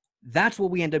 that's what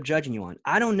we end up judging you on.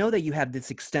 I don't know that you have this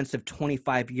extensive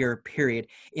 25-year period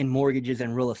in mortgages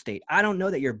and real estate. I don't know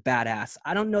that you're badass.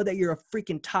 I don't know that you're a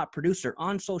freaking top producer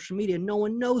on social media. No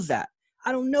one knows that.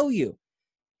 I don't know you.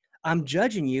 I'm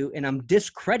judging you and I'm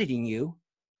discrediting you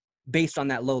based on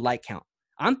that low like count.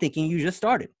 I'm thinking you just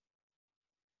started.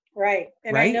 Right.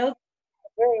 And right? I know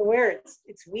very aware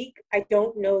it's weak. I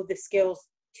don't know the skills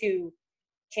to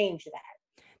change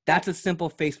that. That's a simple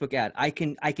Facebook ad. I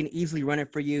can easily run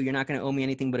it for you. You're not going to owe me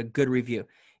anything but a good review.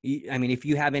 I mean, if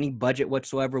you have any budget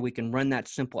whatsoever, we can run that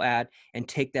simple ad and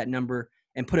take that number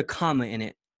and put a comma in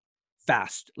it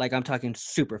fast. Like I'm talking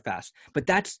super fast. But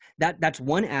that's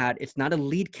one ad. It's not a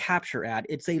lead capture ad.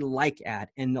 It's a like ad.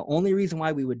 And the only reason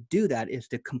why we would do that is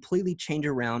to completely change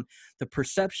around the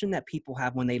perception that people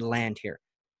have when they land here,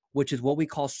 which is what we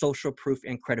call social proof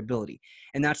and credibility.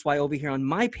 And that's why over here on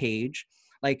my page,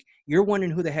 like you're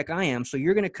wondering who the heck I am. So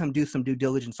you're going to come do some due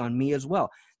diligence on me as well.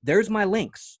 There's my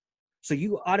links. So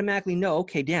you automatically know,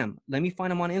 okay, damn, let me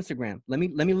find him on Instagram. Let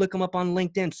me look him up on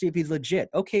LinkedIn, see if he's legit.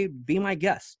 Okay, be my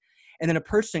guest. And then a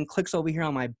person clicks over here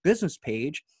on my business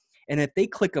page. And if they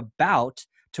click about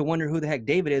to wonder who the heck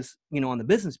David is, on the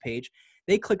business page,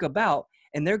 they click about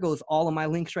and there goes all of my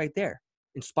links right there.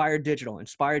 Inspired Digital,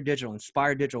 Inspired Digital,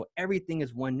 Inspired Digital. Everything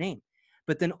is one name.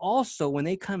 But then also when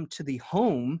they come to the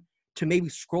home to maybe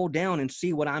scroll down and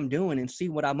see what I'm doing and see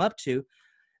what I'm up to,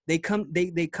 they come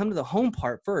to the home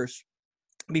part first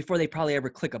before they probably ever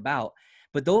click about.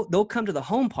 But they'll come to the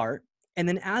home part, and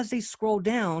then as they scroll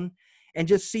down and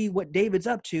just see what David's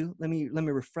up to, let me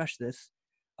refresh this.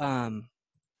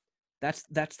 That's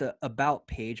the about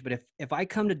page. But if I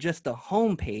come to just the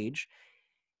home page,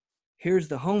 here's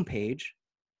the home page.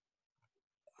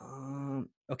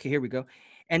 Okay, here we go.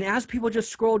 And as people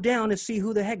just scroll down to see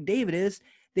who the heck David is,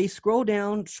 they scroll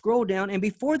down, and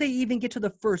before they even get to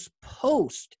the first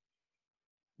post,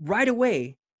 right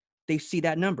away, they see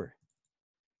that number.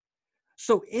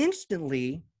 So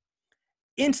instantly,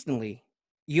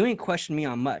 you ain't questioning me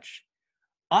on much.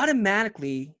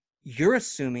 Automatically, you're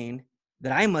assuming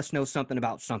that I must know something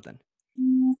about something.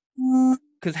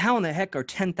 Because how in the heck are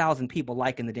 10,000 people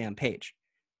liking the damn page?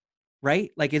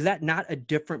 Right? Like, is that not a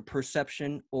different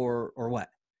perception or what?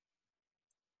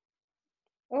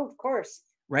 Oh, of course.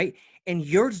 Right? And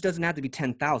yours doesn't have to be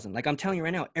 10,000. Like I'm telling you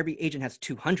right now, every agent has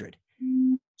 200.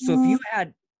 So if you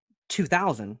had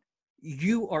 2,000,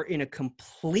 you are in a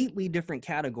completely different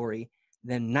category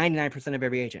than 99% of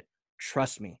every agent.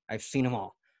 Trust me, I've seen them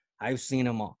all.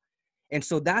 And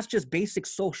so that's just basic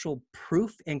social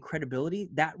proof and credibility.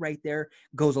 That right there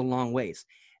goes a long ways.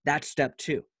 That's step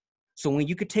 2. So when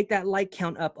you could take that like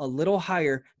count up a little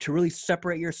higher to really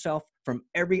separate yourself from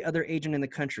every other agent in the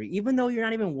country, even though you're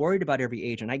not even worried about every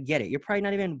agent. I get it. You're probably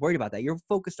not even worried about that. You're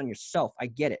focused on yourself. I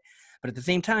get it. But at the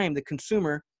same time, the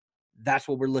consumer, that's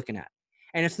what we're looking at.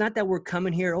 And it's not that we're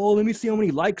coming here, oh, let me see how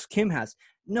many likes Kim has.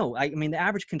 No, I mean, the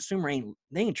average consumer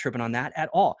ain't tripping on that at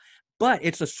all. But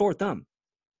it's a sore thumb.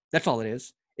 That's all it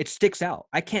is. It sticks out.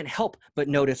 I can't help but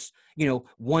notice,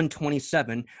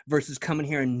 127 versus coming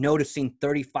here and noticing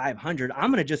 3,500.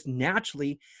 I'm going to just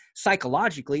naturally,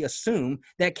 psychologically assume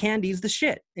that Candy's the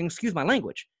shit. And excuse my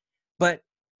language. But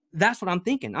that's what I'm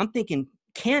thinking. I'm thinking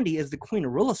Candy is the queen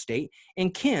of real estate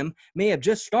and Kim may have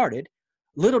just started.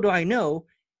 Little do I know,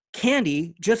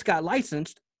 Candy just got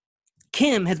licensed.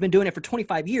 Kim has been doing it for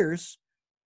 25 years.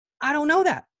 I don't know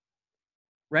that.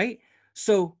 Right?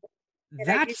 So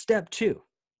that's step 2.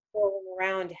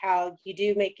 Around how you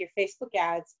do make your Facebook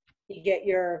ads, you get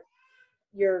your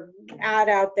ad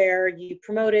out there, you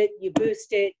promote it, you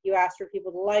boost it, you ask for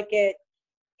people to like it,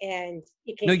 and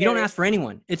you can. No, you don't ask for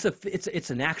anyone. It's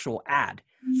an actual ad.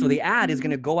 So the ad is going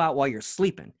to go out while you're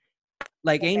sleeping.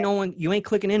 Like ain't no one, you ain't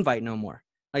clicking invite no more.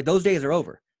 Like those days are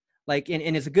over. Like, and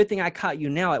it's a good thing I caught you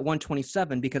now at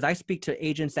 127 because I speak to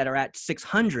agents that are at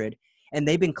 600 and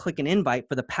they've been clicking invite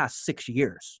for the past 6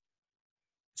 years.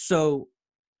 So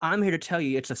I'm here to tell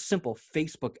you it's a simple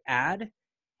Facebook ad.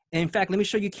 And in fact, let me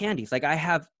show you Candy's. Like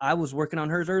I was working on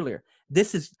hers earlier.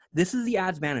 This is the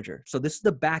ads manager. So this is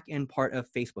the back end part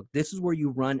of Facebook. This is where you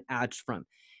run ads from.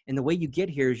 And the way you get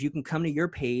here is you can come to your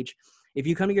page. If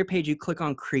you come to your page, you click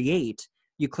on create,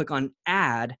 you click on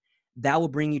ad, that will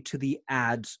bring you to the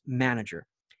ads manager.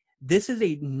 This is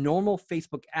a normal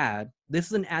Facebook ad. This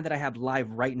is an ad that I have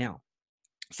live right now.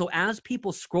 So as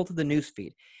people scroll through the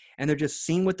newsfeed and they're just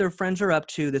seeing what their friends are up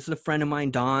to. This is a friend of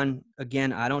mine, Dawn.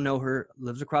 Again, I don't know her,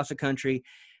 lives across the country,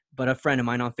 but a friend of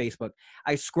mine on Facebook.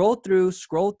 I scroll through,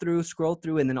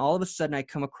 and then all of a sudden I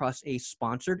come across a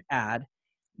sponsored ad.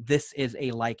 This is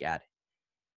a like ad.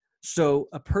 So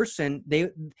a person,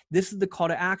 this is the call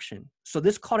to action. So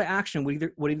this call to action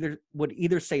would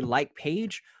either say like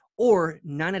page, or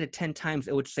 9 out of 10 times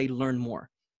it would say learn more.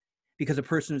 Because a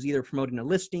person is either promoting a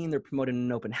listing, they're promoting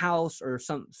an open house or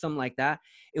something like that,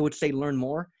 it would say learn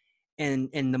more. And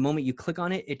the moment you click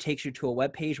on it, it takes you to a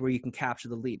web page where you can capture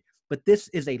the lead. But this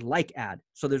is a like ad.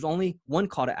 So there's only one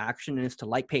call to action and it's to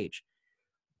like page.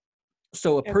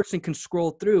 So a person can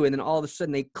scroll through and then all of a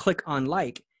sudden they click on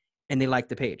like and they like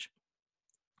the page.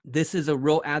 This is a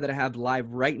real ad that I have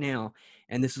live right now.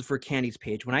 And this is for Candy's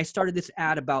page. When I started this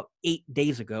ad about 8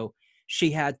 days ago,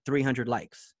 she had 300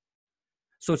 likes.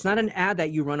 So it's not an ad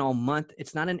that you run all month.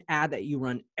 It's not an ad that you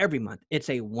run every month. It's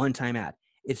a one-time ad.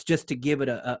 It's just to give it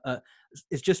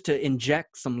it's just to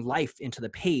inject some life into the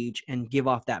page and give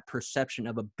off that perception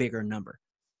of a bigger number.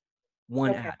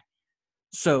 One Okay. ad.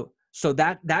 So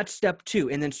that's step 2.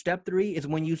 And then step 3 is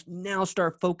when you now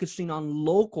start focusing on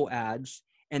local ads,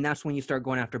 and that's when you start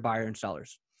going after buyer and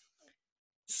sellers.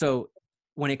 So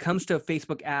when it comes to a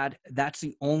Facebook ad, that's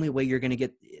the only way you're going to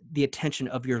get the attention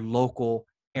of your local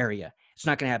area. It's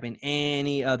not going to happen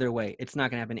any other way. It's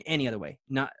not going to happen any other way.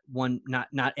 Not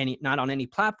on any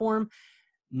platform,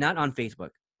 not on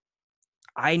Facebook.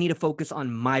 I need to focus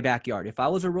on my backyard. If I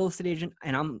was a real estate agent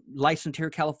and I'm licensed here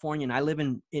in California and I live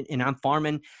and I'm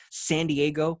farming San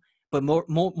Diego, but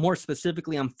more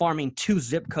specifically, I'm farming 2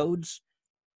 zip codes.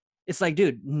 It's like,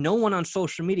 dude, no one on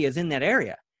social media is in that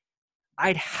area.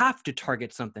 I'd have to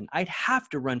target something. I'd have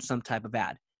to run some type of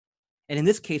ad. And in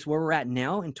this case, where we're at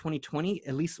now in 2020,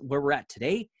 at least where we're at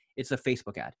today, it's a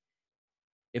Facebook ad.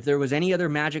 If there was any other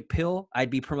magic pill, I'd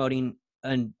be promoting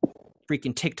a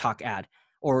freaking TikTok ad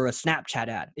or a Snapchat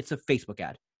ad. It's a Facebook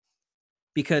ad.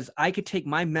 Because I could take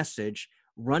my message,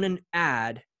 run an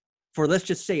ad for, let's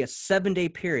just say, a 7-day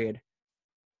period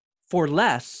for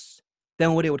less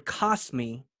than what it would cost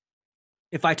me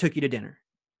if I took you to dinner.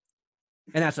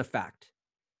 And that's a fact.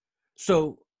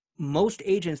 So most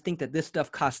agents think that this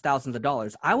stuff costs thousands of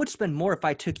dollars. I would spend more if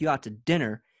I took you out to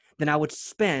dinner than I would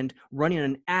spend running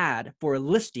an ad for a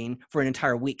listing for an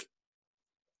entire week.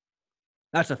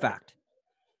 That's a fact.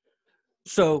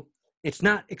 So it's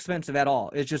not expensive at all.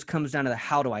 It just comes down to the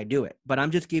how do I do it. But I'm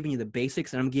just giving you the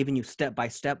basics, and I'm giving you step by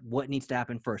step what needs to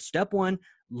happen first. Step 1,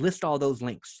 list all those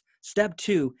links. Step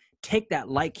 2, take that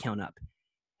like count up,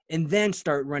 and then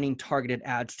start running targeted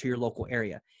ads to your local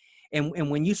area.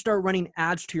 And when you start running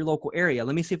ads to your local area,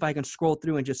 let me see if I can scroll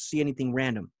through and just see anything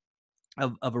random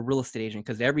of a real estate agent,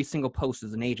 because every single post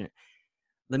is an agent.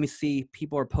 Let me see.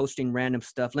 People are posting random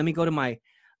stuff. Let me go to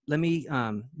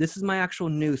this is my actual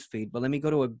news feed, but let me go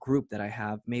to a group that I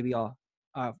have. Maybe I'll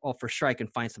for sure I can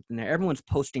find something there. Everyone's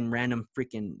posting random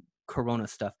freaking Corona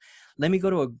stuff. Let me go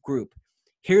to a group.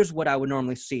 Here's what I would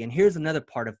normally see. And here's another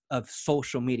part of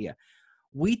social media.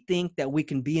 We think that we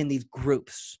can be in these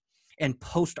groups and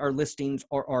post our listings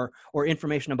or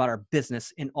information about our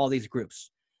business in all these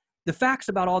groups. The facts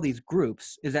about all these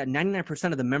groups is that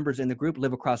 99% of the members in the group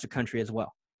live across the country as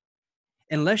well.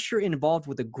 Unless you're involved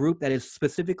with a group that is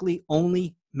specifically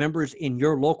only members in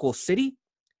your local city,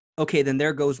 okay, then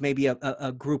there goes maybe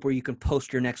a group where you can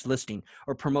post your next listing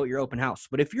or promote your open house.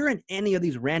 But if you're in any of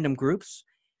these random groups,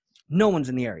 no one's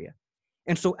in the area.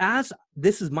 And so as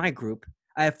this is my group,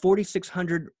 I have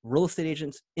 4,600 real estate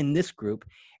agents in this group.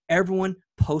 Everyone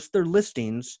posts their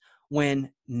listings when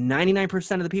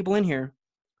 99% of the people in here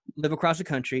live across the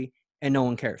country and no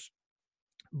one cares.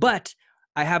 But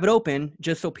I have it open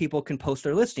just so people can post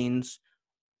their listings.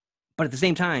 But at the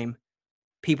same time,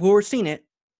 people who are seeing it,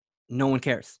 no one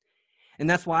cares. And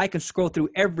that's why I can scroll through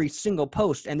every single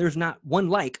post and there's not one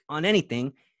like on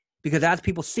anything, because as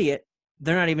people see it,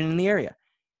 they're not even in the area.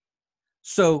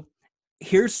 So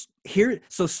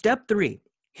so step 3,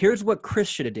 here's what Chris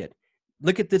should have did.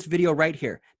 Look at this video right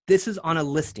here. This is on a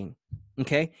listing,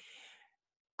 okay?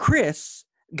 Chris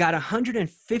got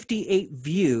 158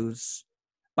 views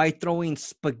by throwing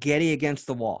spaghetti against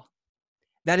the wall.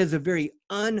 That is a very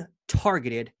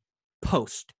untargeted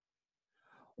post.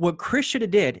 What Chris should have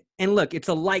did, and look, it's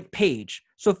a like page.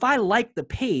 So if I like the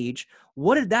page,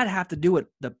 what did that have to do with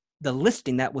the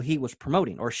listing that he was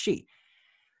promoting, or she?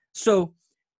 So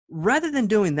rather than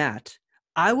doing that,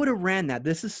 I would have ran that.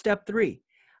 This is step 3.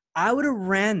 I would have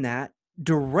ran that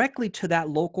directly to that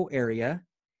local area.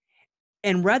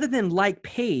 And rather than like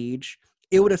page,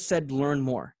 it would have said learn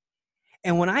more.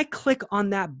 And when I click on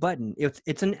that button,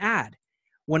 it's an ad.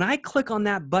 When I click on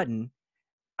that button,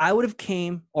 I would have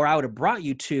brought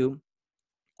you to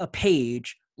a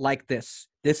page like this.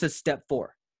 This is step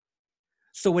 4.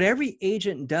 So what every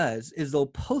agent does is they'll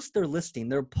post their listing,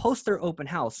 they'll post their open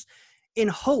house in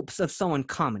hopes of someone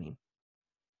commenting.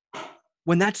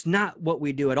 When that's not what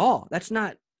we do at all. We're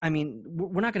not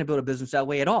going to build a business that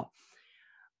way at all.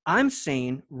 I'm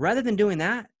saying rather than doing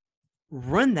that,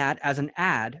 run that as an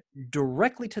ad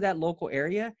directly to that local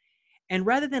area. And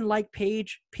rather than like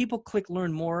page, people click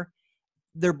learn more.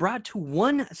 They're brought to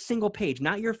one single page,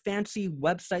 not your fancy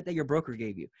website that your broker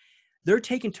gave you. They're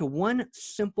taken to one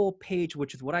simple page,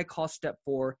 which is what I call step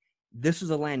 4. This is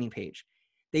a landing page.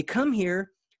 They come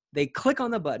here, they click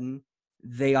on the button,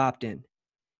 they opt in.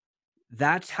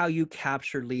 That's how you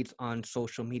capture leads on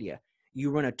social media.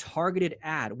 You run a targeted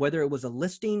ad, whether it was a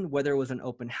listing, whether it was an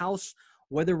open house,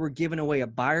 whether we're giving away a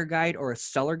buyer guide or a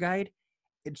seller guide.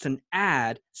 It's an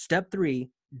ad, step 3,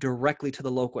 directly to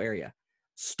the local area.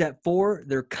 Step 4,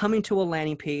 they're coming to a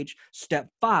landing page. Step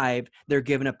 5, they're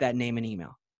giving up that name and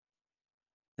email.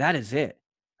 That is it.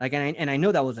 Like, and I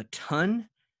know that was a ton,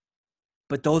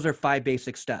 but those are 5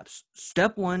 basic steps.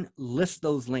 Step 1, list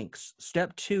those links.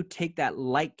 Step 2, take that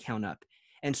like count up.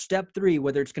 And step 3,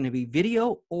 whether it's going to be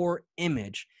video or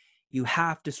image, you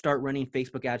have to start running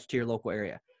Facebook ads to your local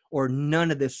area, or none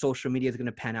of this social media is going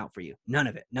to pan out for you. None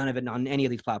of it on any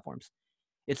of these platforms.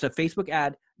 It's a Facebook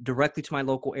ad directly to my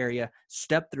local area.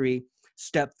 Step 3.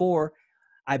 Step 4,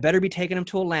 I better be taking them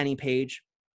to a landing page.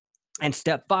 And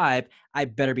step 5, I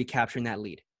better be capturing that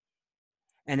lead.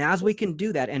 And as we can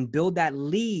do that and build that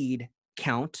lead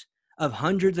count of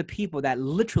hundreds of people that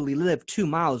literally live 2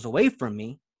 miles away from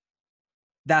me,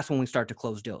 that's when we start to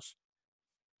close deals.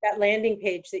 That landing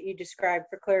page that you described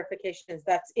for clarifications,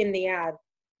 that's in the ad,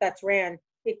 that's ran.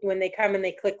 When they come and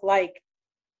they click like,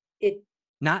 it.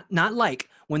 Not like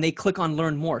when they click on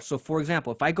learn more. So for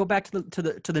example, if I go back to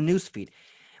the news feed,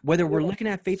 whether we're looking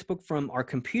at Facebook from our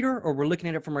computer or we're looking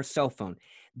at it from our cell phone,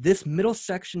 this middle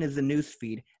section is the news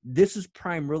feed. This is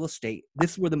prime real estate.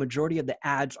 This is where the majority of the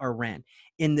ads are ran,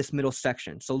 in this middle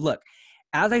section. So look,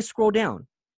 as I scroll down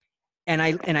and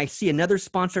I see another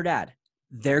sponsored ad,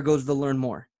 there goes the learn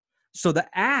more. So the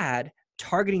ad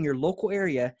targeting your local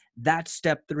area, that's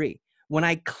step 3. When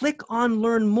I click on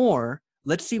learn more,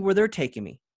 let's see where they're taking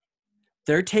me.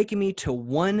 They're taking me to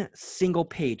one single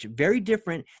page, very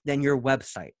different than your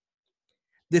website.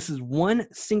 This is one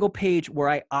single page where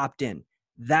I opt in.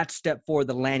 That's step 4,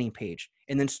 the landing page.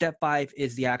 And then step 5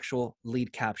 is the actual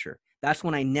lead capture. That's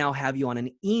when I now have you on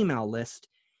an email list.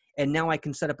 And now I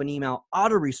can set up an email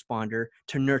autoresponder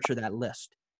to nurture that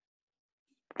list.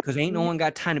 Because ain't no one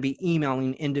got time to be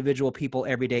emailing individual people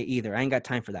every day either. I ain't got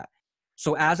time for that.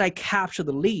 So as I capture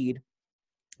the lead,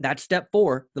 that's step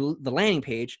 4, the landing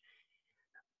page.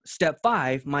 Step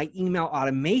 5, my email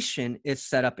automation is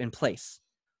set up in place.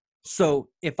 So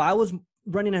if I was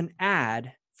running an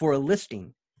ad for a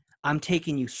listing, I'm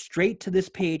taking you straight to this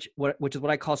page, which is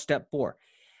what I call step 4.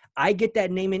 I get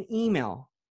that name and email.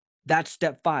 That's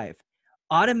step 5.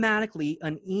 Automatically,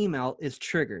 an email is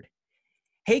triggered.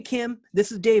 Hey, Kim,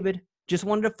 this is David. Just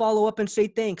wanted to follow up and say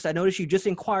thanks. I noticed you just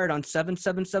inquired on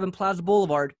 777 Plaza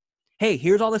Boulevard. Hey,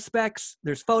 here's all the specs.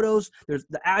 There's photos. There's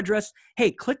the address.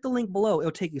 Hey, click the link below.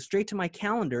 It'll take you straight to my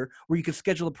calendar where you can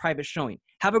schedule a private showing.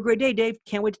 Have a great day, Dave.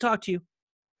 Can't wait to talk to you.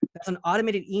 That's an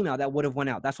automated email that would have went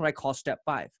out. That's what I call step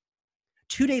 5.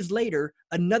 2 days later,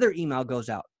 another email goes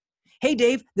out. Hey,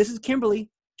 Dave, this is Kimberly.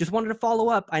 Just wanted to follow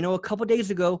up. I know a couple days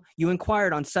ago you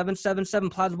inquired on 777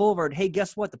 Plaza Boulevard. Hey,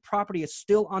 guess what? The property is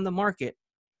still on the market.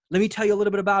 Let me tell you a little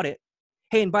bit about it.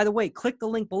 Hey, and by the way, click the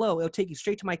link below. It'll take you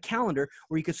straight to my calendar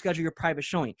where you can schedule your private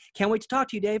showing. Can't wait to talk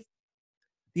to you, Dave.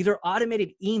 These are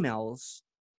automated emails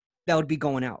that would be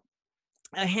going out.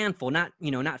 A handful, not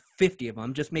 50 of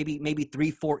them, just maybe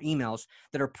 3-4 emails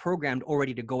that are programmed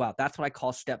already to go out. That's what I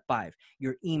call step 5,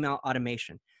 your email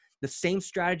automation. The same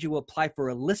strategy will apply for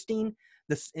a listing.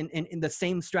 And the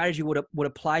same strategy would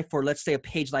apply for, let's say, a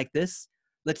page like this.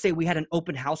 Let's say we had an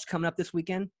open house coming up this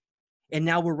weekend, and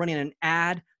now we're running an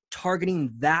ad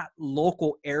targeting that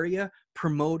local area,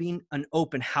 promoting an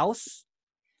open house.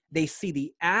 They see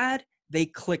the ad, they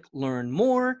click learn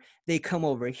more, they come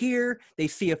over here, they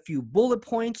see a few bullet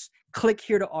points, click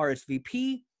here to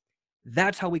RSVP.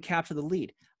 That's how we capture the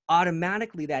lead.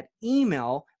 Automatically, that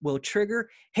email will trigger.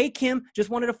 Hey, Kim, just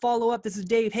wanted to follow up. This is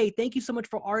Dave. Hey, thank you so much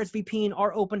for RSVPing.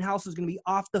 Our open house is going to be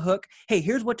off the hook. Hey,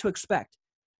 here's what to expect.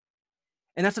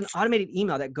 And that's an automated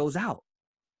email that goes out.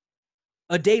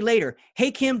 A day later, hey,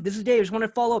 Kim, this is Dave. Just want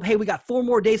to follow up. Hey, we got 4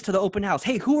 more days to the open house.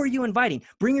 Hey, who are you inviting?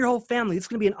 Bring your whole family. It's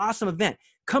going to be an awesome event.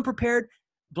 Come prepared,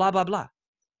 blah, blah, blah.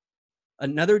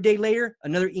 Another day later,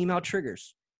 another email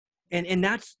triggers. And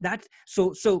that's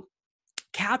so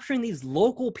capturing these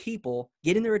local people,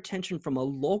 getting their attention from a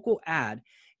local ad,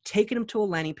 taking them to a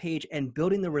landing page and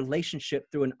building the relationship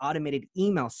through an automated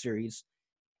email series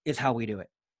is how we do it.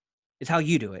 It's how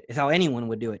you do it. It's how anyone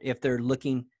would do it if they're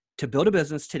looking to build a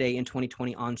business today in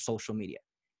 2020 on social media.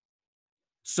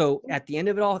 So at the end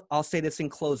of it all, I'll say this in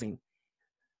closing.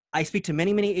 I speak to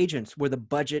many, many agents where the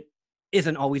budget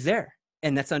isn't always there,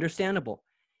 and that's understandable.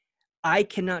 I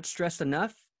cannot stress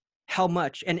enough how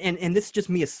much, and this is just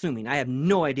me assuming. I have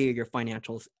no idea your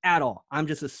financials at all. I'm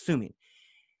just assuming.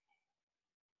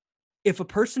 If a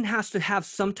person has to have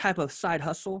some type of side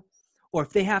hustle, or if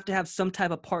they have to have some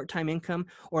type of part-time income,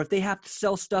 or if they have to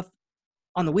sell stuff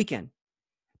on the weekend,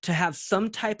 to have some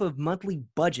type of monthly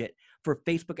budget for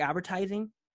Facebook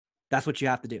advertising, that's what you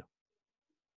have to do.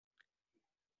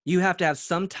 You have to have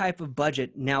some type of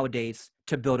budget nowadays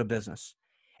to build a business.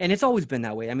 And it's always been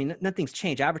that way. I mean, nothing's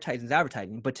changed. Advertising is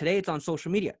advertising, but today it's on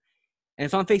social media and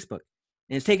it's on Facebook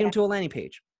and it's taking them to a landing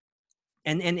page.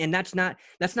 And that's not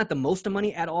the most of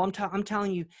money at all. I'm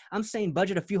telling you, I'm saying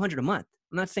budget a few hundred a month.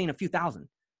 I'm not saying a few thousand.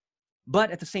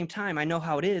 But at the same time, I know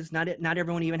how it is. Not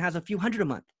everyone even has a few hundred a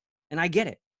month. And I get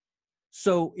it.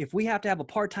 So if we have to have a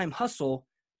part-time hustle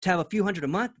to have a few hundred a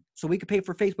month so we could pay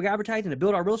for Facebook advertising to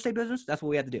build our real estate business, that's what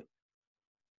we have to do.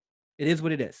 It is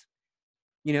what it is,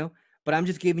 you know, but I'm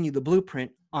just giving you the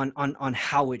blueprint on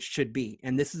how it should be.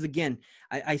 And this is, again,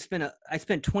 I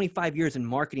spent 25 years in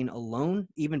marketing alone,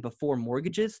 even before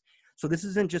mortgages. So this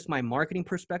isn't just my marketing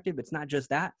perspective. It's not just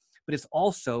that, but it's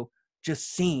also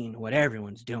just seeing what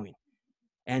everyone's doing.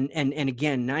 And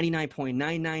again,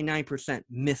 99.999%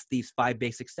 miss these 5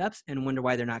 basic steps and wonder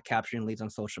why they're not capturing leads on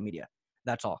social media.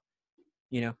 That's all,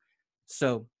 you know?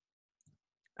 So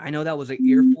I know that was an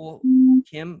earful,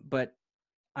 Kim, but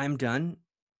I'm done.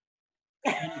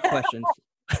 Any questions?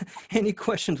 Any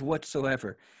questions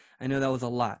whatsoever? I know that was a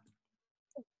lot.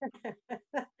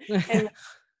 And I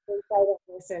don't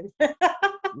listen.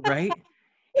 Right?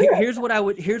 Here's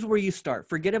where you start.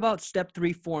 Forget about step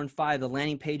 3, 4, and 5, the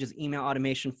landing pages, email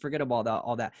automation. Forget about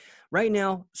all that. Right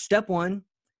now, step 1,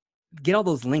 get all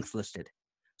those links listed.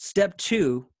 Step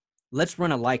 2, let's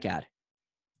run a like ad.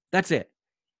 That's it.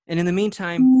 And in the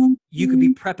meantime, you could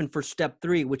be prepping for step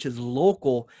 3, which is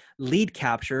local lead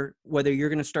capture. Whether you're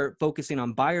going to start focusing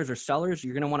on buyers or sellers,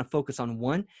 you're going to want to focus on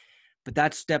one. But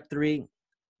that's step 3.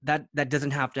 That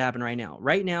doesn't have to happen right now.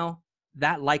 Right now,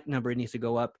 that like number needs to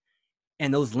go up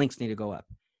and those links need to go up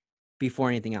before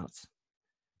anything else.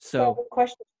 So I have a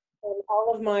question.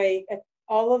 All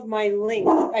of my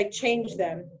links, I changed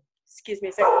them. Excuse me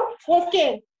a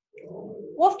second.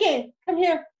 Wolfgang, come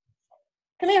here.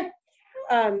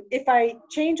 If I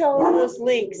change all of those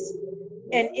links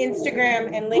and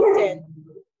Instagram and LinkedIn,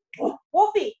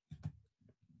 Wolfie,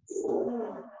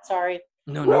 sorry.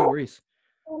 No worries.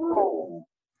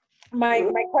 My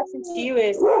question to you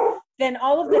is, then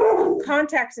all of the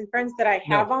contacts and friends that I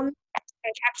have on, I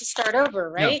have to start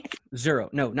over, right? No, 0.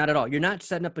 No, not at all. You're not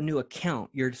setting up a new account.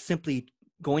 You're simply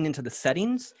going into the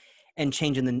settings and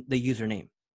changing the username.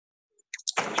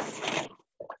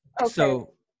 Okay.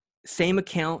 So same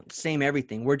account, same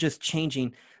everything. We're just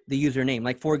changing the username.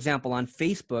 Like, for example, on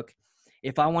Facebook,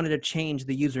 if I wanted to change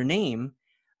the username,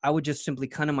 I would just simply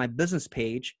come to my business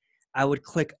page. I would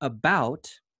click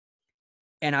about,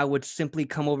 and I would simply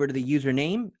come over to the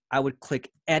username. I would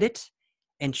click edit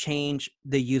and change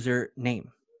the username.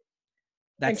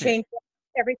 That's and change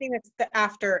everything that's the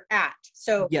after at.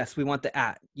 So yes, we want the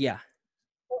at. Yeah.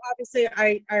 So obviously,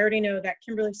 I already know that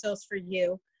Kimberly sells for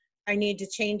you. I need to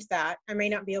change that. I may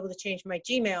not be able to change my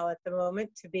Gmail at the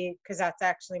moment because that's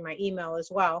actually my email as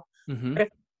well. Mm-hmm. But if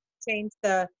I change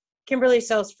the Kimberly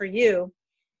sells for you,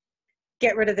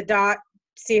 get rid of the dot,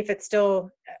 see if it's still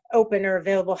open or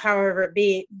available, however it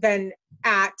be, then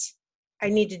I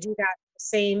need to do that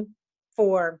same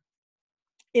for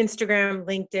Instagram,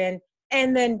 LinkedIn,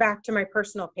 and then back to my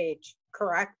personal page,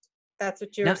 correct? That's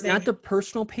what you're saying? Not the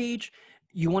personal page.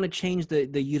 You want to change the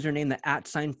username, the @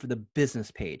 sign, for the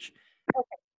business page. Okay.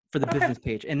 For the business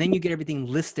page. And then you get everything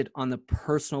listed on the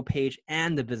personal page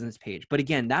and the business page. But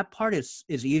again, that part is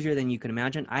easier than you can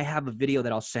imagine. I have a video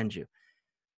that I'll send you.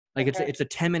 Like, okay. It's a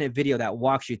 10-minute video that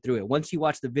walks you through it. Once you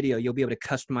watch the video, you'll be able to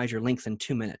customize your links in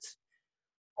 2 minutes.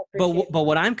 But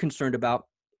what I'm concerned about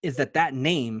is that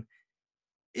name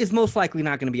is most likely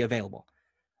not going to be available.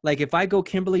 Like, if I go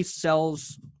Kimberly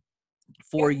sells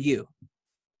for you.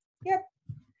 Yep,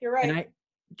 you're right. And I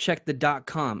check the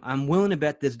 .com. I'm willing to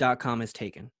bet this .com is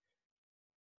taken.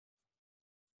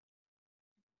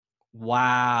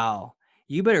 Wow.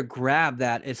 You better grab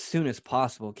that as soon as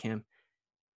possible, Kim.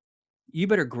 You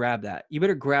better grab that. You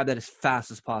better grab that as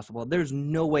fast as possible. There's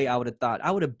no way I would have thought.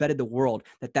 I would have betted the world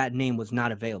that name was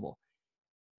not available.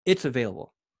 It's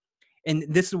available. And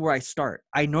this is where I start.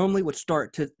 I normally would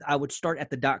start at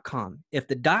the .com. If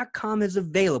the .com is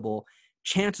available,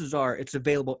 chances are it's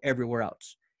available everywhere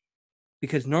else.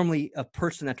 Because normally a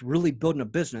person that's really building a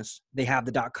business, they have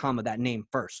the .com of that name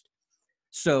first.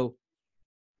 So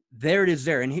there it is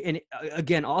there. And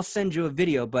again, I'll send you a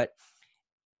video, but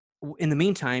in the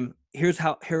meantime, here's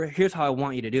how I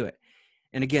want you to do it.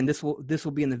 And again, this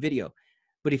will be in the video.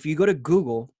 But if you go to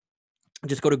Google,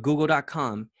 just go to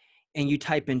google.com and you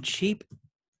type in cheap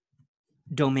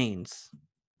domains.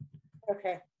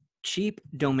 Okay. Cheap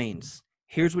domains.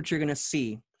 Here's what you're going to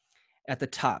see at the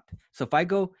top. So if I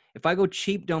go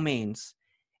cheap domains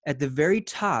At the very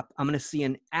top, I'm going to see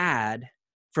an ad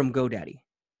from GoDaddy,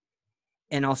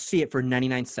 and I'll see it for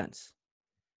 99 cents.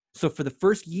 So for the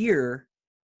first year,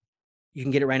 you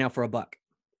can get it right now for $1.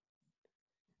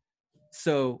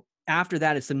 So after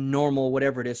that, it's a normal,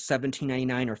 whatever it is,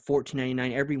 $17.99 or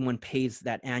 $14.99. Everyone pays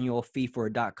that annual fee for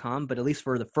a .com, but at least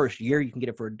for the first year, you can get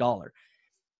it for $1.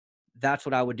 That's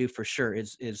what I would do for sure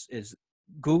is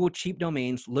Google cheap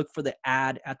domains, look for the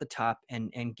ad at the top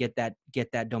and get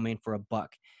that domain for $1.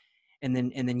 And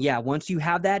then, yeah, once you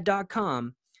have that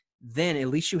 .com, then at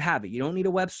least you have it. You don't need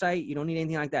a website. You don't need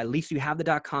anything like that. At least you have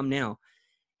the .com now.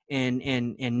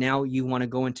 And now you want to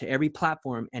go into every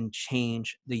platform and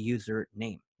change the user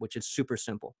name, which is super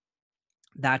simple.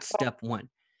 That's step one.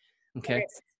 Okay.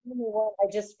 I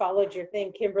just followed your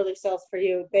thing. Kimberly sells for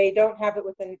you. They don't have it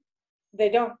within, they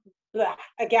don't,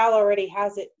 a gal already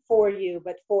has it for you,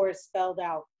 but for is spelled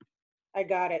out. I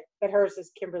got it. But hers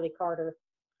is Kimberly Carter.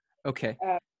 Okay.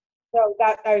 So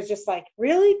that I was just like,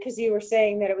 really? Because you were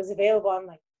saying that it was available. I'm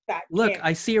like, that. Look,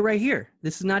 I see it right here.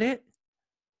 This is not it.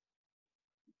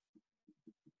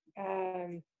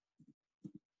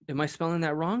 Am I spelling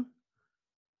that wrong?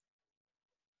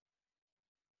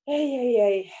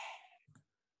 Hey.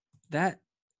 That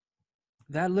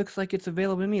looks like it's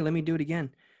available to me. Let me do it again.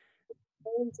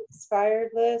 Expired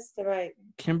list. Am I?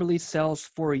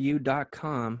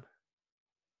 KimberlySellsForYou.com.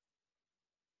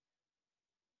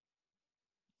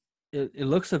 It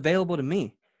looks available to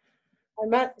me.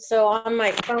 So on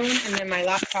my phone and then my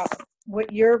laptop,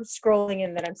 what you're scrolling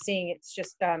in that I'm seeing, it's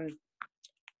just panning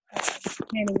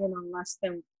in on less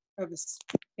than of a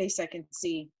space I can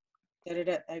see.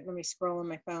 Let me scroll on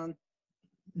my phone.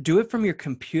 Do it from your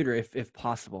computer if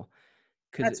possible.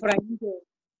 That's what I do.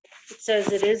 It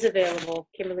says it is available.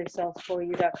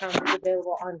 KimberlySellsForYou.com is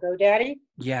available on GoDaddy.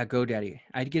 Yeah, GoDaddy.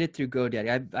 I'd get it through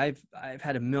GoDaddy. I've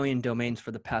had 1 million domains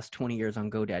for the past 20 years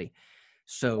on GoDaddy.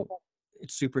 So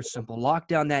it's super simple. Lock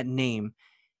down that name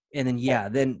and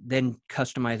then then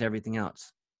customize everything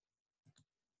else.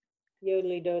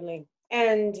 Yodely dodely.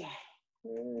 And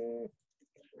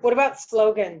what about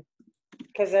slogan?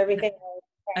 Because everything.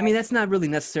 I mean, that's not really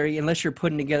necessary unless you're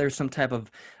putting together some type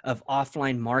of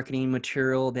offline marketing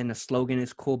material. Then the slogan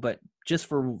is cool, but just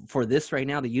for this right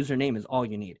now, the username is all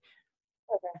you need.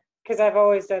 Okay, because I've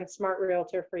always done Smart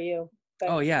Realtor for you.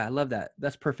 Oh yeah, I love that.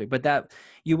 That's perfect. But that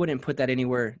you wouldn't put that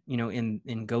anywhere, in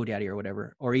GoDaddy or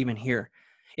whatever, or even here.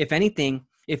 If anything,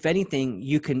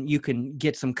 you can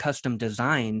get some custom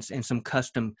designs and some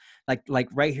custom like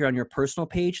right here on your personal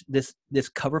page. This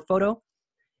cover photo.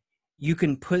 You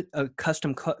can put a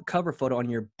custom cover photo on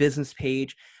your business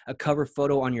page, a cover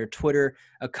photo on your Twitter,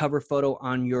 a cover photo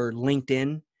on your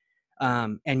LinkedIn,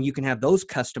 and you can have those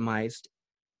customized.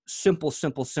 Simple.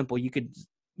 You could,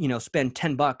 spend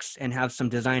 $10 and have some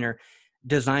designer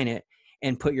design it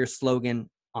and put your slogan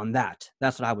on that.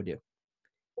 That's what I would do.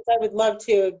 I would love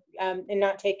to, and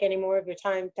not take any more of your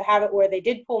time, to have it where they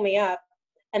did pull me up,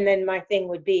 and then my thing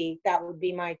would be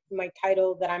my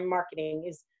title that I'm marketing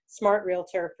is Smart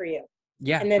Realtor for you.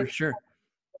 Yeah, and then, for sure.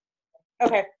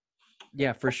 Okay.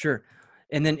 Yeah, for sure.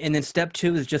 And then step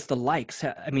 2 is just the likes.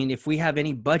 I mean, if we have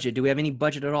any budget, do we have any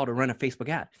budget at all to run a Facebook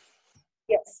ad?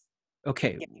 Yes.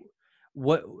 Okay. Yeah.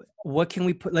 What can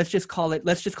we put? Let's just call it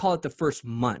the first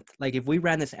month. Like if we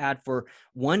ran this ad for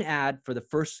one ad for the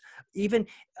first, even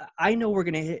I know we're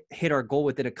going to hit our goal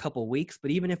within a couple of weeks,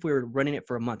 but even if we were running it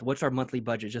for a month, what's our monthly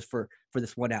budget just for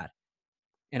this one ad?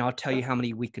 And I'll tell you how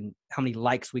many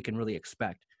likes we can really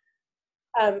expect.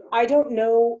 I don't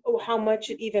know how much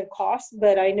it even costs,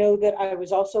 but I know that I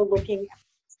was also looking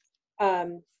at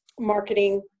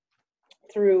marketing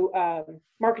through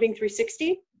Marketing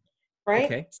 360, right?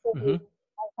 Okay. So I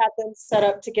had them set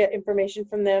up to get information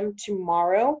from them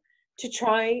tomorrow to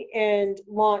try and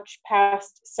launch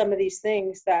past some of these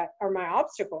things that are my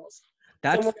obstacles.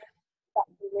 Someone that can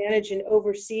manage and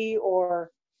oversee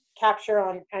or capture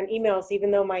on emails,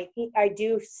 even though I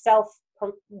do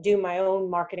do my own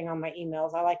marketing on my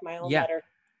emails. I like my own letter.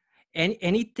 And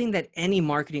anything that any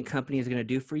marketing company is going to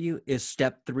do for you is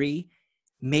step 3,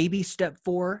 maybe step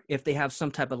 4 if they have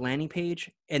some type of landing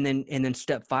page, and then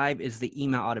step 5 is the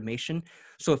email automation.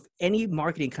 So if any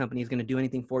marketing company is going to do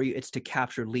anything for you, it's to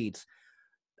capture leads.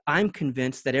 I'm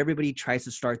convinced that everybody tries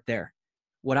to start there.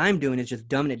 What I'm doing is just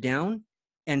dumbing it down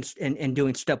and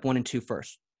doing step 1 and 2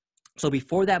 first. So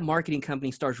before that marketing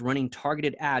company starts running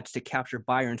targeted ads to capture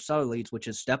buyer and seller leads, which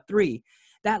is step 3,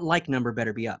 that like number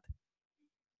better be up.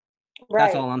 Right.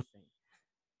 That's all I'm saying.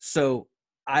 So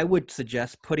I would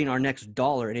suggest putting our next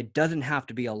dollar, and it doesn't have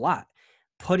to be a lot,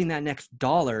 putting that next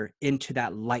dollar into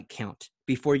that like count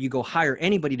before you go hire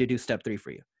anybody to do step 3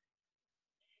 for you.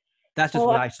 That's just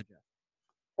what I suggest.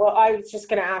 Well, I was just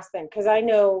going to ask then, because I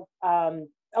know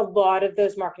a lot of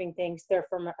those marketing things, they're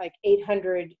from like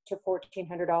 $800 to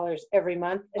 $1,400 every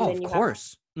month. And Oh, then of you have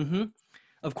course.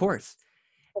 Of course.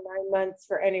 9 months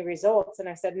for any results. And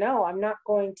I said, no, I'm not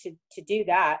going to do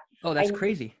that. Oh, that's I'm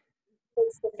crazy.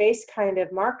 face-to-face kind of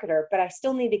marketer, but I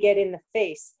still need to get in the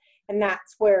face. And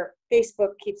that's where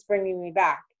Facebook keeps bringing me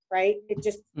back, right? It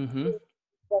just,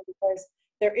 because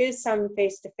there is some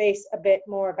face-to-face, a bit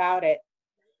more about it.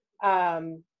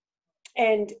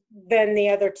 And then the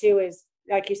other two is,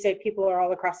 like you say, people are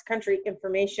all across the country,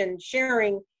 information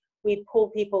sharing. We pull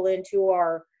people into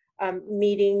our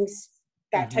meetings,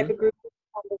 that type of group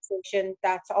conversation.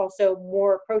 That's also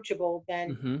more approachable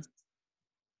than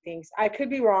things. I could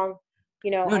be wrong.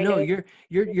 You know, I No, know.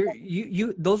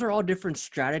 you, those are all different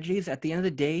strategies. At the end of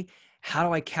the day, how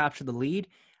do I capture the lead?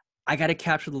 I got to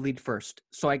capture the lead first.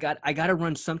 So I got to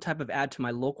run some type of ad to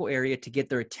my local area to get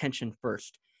their attention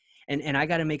first. And I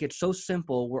got to make it so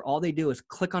simple where all they do is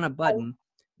click on a button,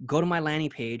 go to my landing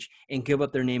page, and give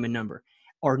up their name and number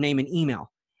or name and email.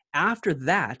 After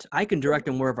that, I can direct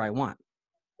them wherever I want.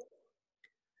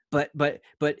 But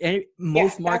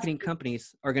most marketing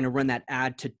companies are going to run that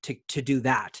ad to do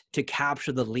that, to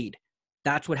capture the lead.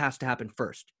 That's what has to happen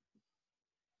first.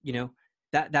 You know,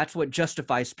 that's what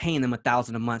justifies paying them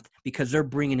 $1,000 a month, because they're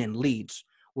bringing in leads.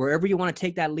 Wherever you want to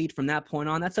take that lead from that point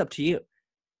on, that's up to you.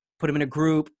 Put them in a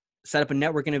group, set up a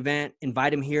networking event,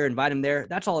 invite them here, invite them there.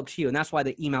 That's all up to you. And that's why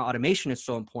the email automation is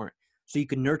so important. So you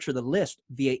can nurture the list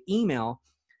via email,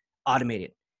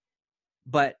 automated.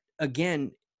 But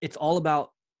again, it's all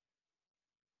about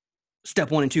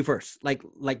step 1 and 2 first. Like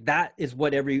that is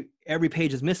what every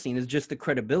page is missing, is just the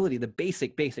credibility, the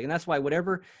basic. And that's why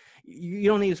whatever, you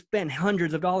don't need to spend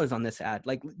hundreds of dollars on this ad.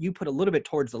 Like, you put a little bit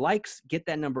towards the likes, get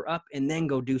that number up, and then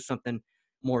go do something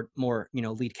more,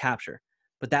 lead capture.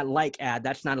 But that like ad,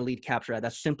 that's not a lead capture ad.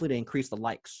 That's simply to increase the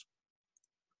likes.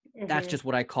 That's just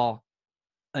what I call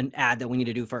an ad that we need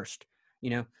to do first,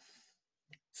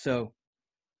 So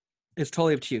it's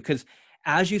totally up to you. Because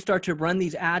as you start to run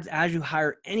these ads, as you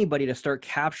hire anybody to start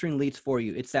capturing leads for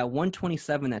you, it's that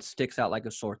 127 that sticks out like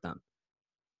a sore thumb.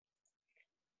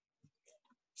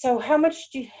 So how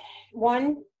much do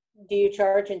you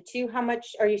charge? And 2, how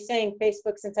much are you saying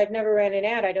Facebook, since I've never ran an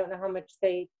ad, I don't know how much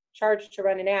they charge to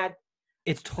run an ad.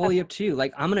 It's totally up to you.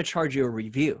 Like, I'm going to charge you a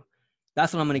review.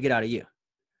 That's what I'm going to get out of you.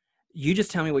 You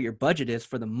just tell me what your budget is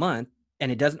for the month.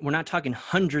 And we're not talking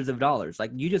hundreds of dollars.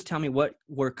 Like, you just tell me what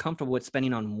we're comfortable with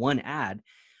spending on one ad.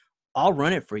 I'll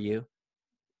run it for you.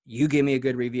 You give me a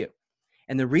good review.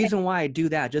 And the reason why I do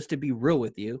that, just to be real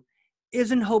with you,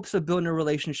 is in hopes of building a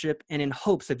relationship and in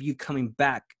hopes of you coming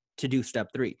back to do step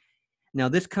 3. Now,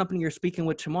 this company you're speaking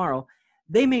with tomorrow,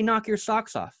 they may knock your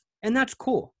socks off, and that's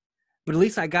cool. But at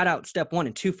least I got out step 1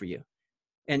 and 2 for you.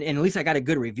 And at least I got a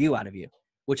good review out of you,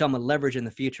 which I'm going to leverage in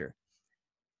the future.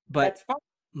 But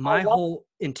my whole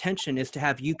intention is to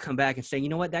have you come back and say, you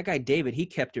know what, that guy David, he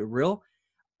kept it real.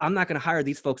 I'm not going to hire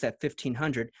these folks at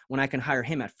 $1,500 when I can hire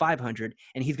him at $500,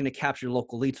 and he's going to capture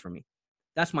local leads for me.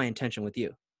 That's my intention with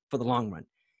you for the long run.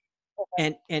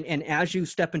 And as you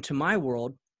step into my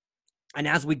world, and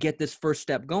as we get this first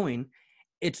step going,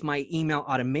 it's my email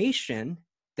automation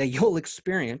that you'll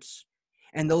experience.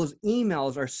 And those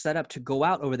emails are set up to go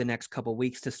out over the next couple of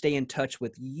weeks to stay in touch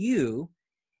with you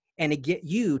and to get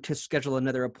you to schedule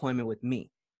another appointment with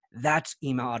me. That's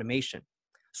email automation.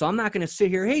 So I'm not going to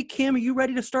sit here, hey, Kim, are you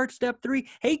ready to start step 3?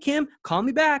 Hey, Kim, call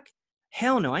me back.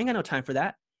 Hell no, I ain't got no time for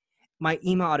that. My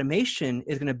email automation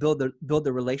is going to build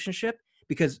the relationship,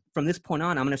 because from this point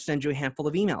on, I'm going to send you a handful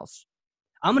of emails.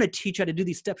 I'm going to teach you how to do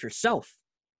these steps yourself.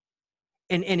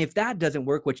 And if that doesn't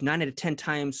work, which 9 out of 10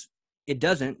 times it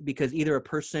doesn't, because either a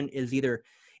person is either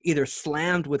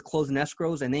slammed with closing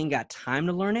escrows and they ain't got time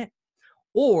to learn it,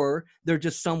 or they're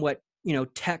just somewhat,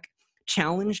 tech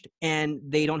challenged and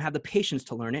they don't have the patience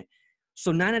to learn it.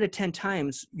 So 9 out of 10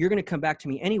 times, you're going to come back to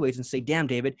me anyways and say, damn,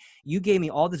 David, you gave me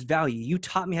all this value. You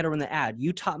taught me how to run the ad.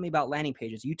 You taught me about landing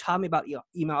pages. You taught me about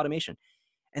email automation.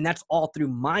 And that's all through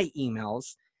my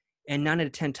emails. And 9 out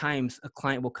of 10 times, a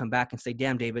client will come back and say,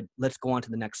 damn, David, let's go on to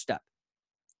the next step.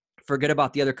 Forget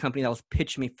about the other company that was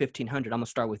pitching me $1,500. I'm going to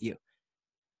start with you.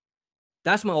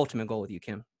 That's my ultimate goal with you,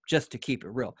 Kim, just to keep it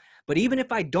real. But even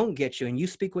if I don't get you and you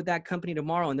speak with that company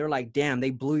tomorrow and they're like, damn, they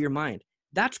blew your mind,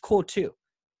 that's cool too.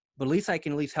 But at least I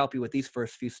can help you with these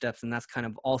first few steps. And that's kind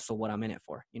of also what I'm in it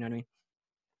for. You know what I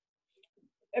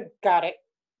mean? Got it.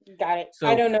 So,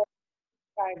 I don't know.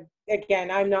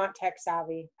 I'm not tech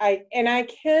savvy. I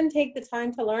can take the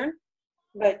time to learn,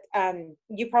 but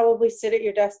you probably sit at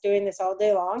your desk doing this all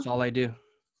day long. That's all I do.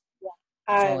 Yeah.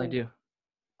 That's all I do.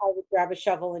 I would grab a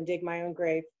shovel and dig my own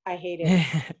grave. I hate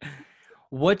it.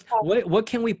 What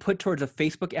can we put towards a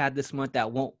Facebook ad this month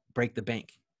that won't break the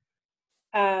bank?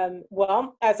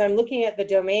 Well, as I'm looking at the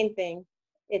domain thing,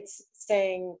 it's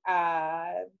saying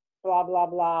blah blah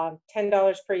blah,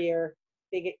 $10 per year,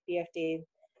 big BFD.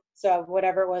 So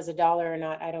whatever it was, $1 or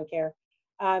not, I don't care.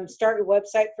 Start your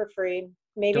website for free.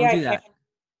 Maybe Don't I do can. that.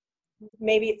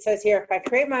 Maybe it says here, if I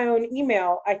create my own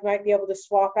email, I might be able to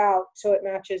swap out so it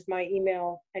matches my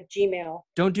email at Gmail.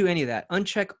 Don't do any of that.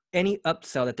 Uncheck any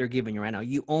upsell that they're giving you right now.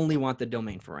 You only want the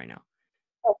domain for right now.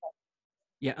 Okay.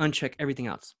 Yeah, uncheck everything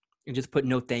else and just put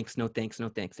no thanks, no thanks, no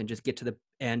thanks, and just get to the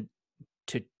end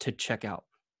to check out.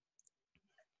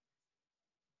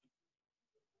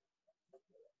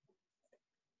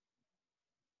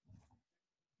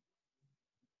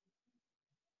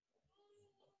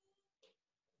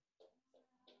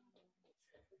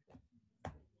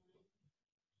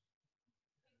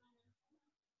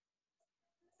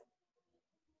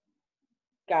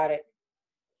 Got it.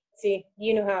 See,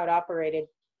 you know how it operated.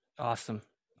 Awesome.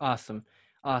 Awesome.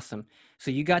 Awesome. So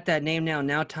you got that name now.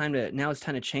 Now it's time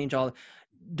to change all.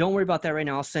 Don't worry about that right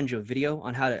now. I'll send you a video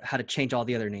on how to change all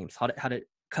the other names, how to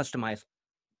customize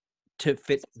to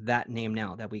fit that name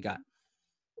now that we got.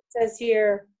 It says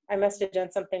here, I must have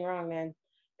done something wrong then,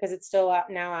 because it's still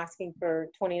now asking for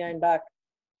 $29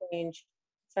 change.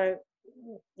 So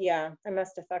yeah, I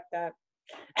must have fucked that.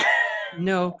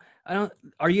 No, I don't.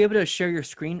 Are you able to share your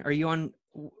screen? Are you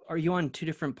on two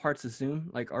different parts of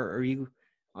Zoom? Like, are you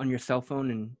on your cell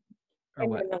phone and or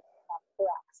what?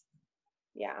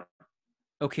 Yeah.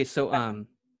 Okay, so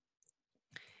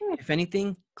if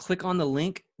anything, click on the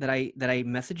link that I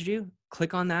messaged you.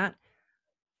 Click on that.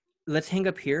 Let's hang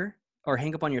up here or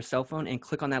hang up on your cell phone and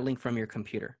click on that link from your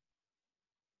computer.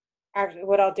 Actually,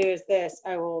 what I'll do is this.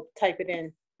 I will type it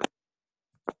in.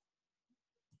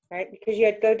 Right? Because you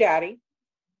had GoDaddy,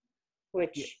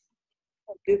 which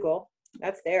Google,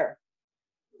 that's there.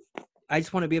 I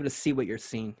just want to be able to see what you're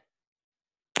seeing.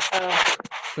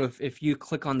 So if you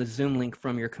click on the Zoom link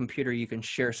from your computer, you can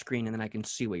share screen and then I can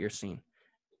see what you're seeing.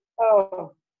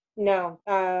 Oh, no.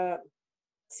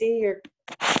 See, you're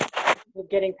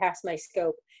getting past my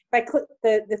scope. If I click,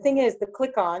 the thing is, the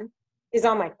click on is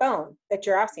on my phone that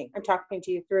you're asking. I'm talking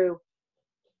to you through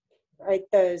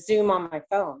the Zoom on my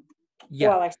phone. Yeah.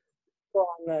 While I go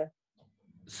on the.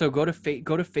 So go to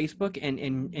Facebook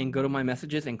and go to my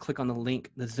messages and click on the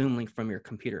link, the Zoom link from your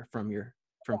computer, from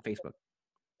Facebook.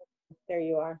 There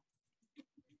you are.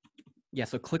 Yeah.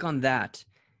 So click on that,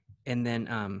 and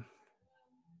then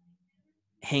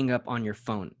hang up on your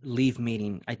phone. Leave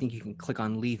meeting. I think you can click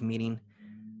on leave meeting.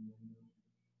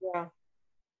 Yeah.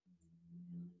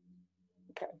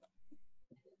 Okay.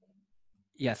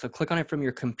 Yeah. So click on it from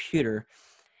your computer,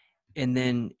 and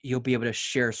then you'll be able to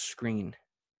share screen,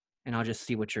 and I'll just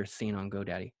see what you're seeing on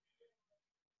GoDaddy.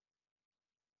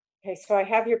 Okay. So I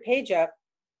have your page up.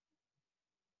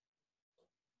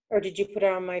 Or did you put it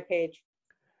on my page?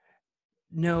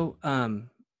 No,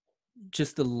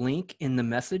 just the link in the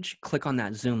message. Click on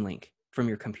that Zoom link from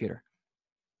your computer.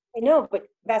 I know, but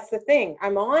that's the thing.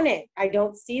 I'm on it. I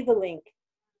don't see the link.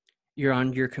 You're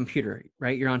on your computer,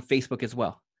 right? You're on Facebook as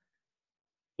well.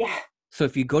 Yeah. So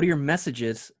if you go to your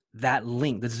messages, that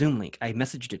link, the Zoom link, I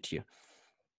messaged it to you.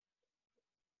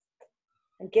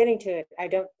 I'm getting to it.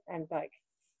 I'm like.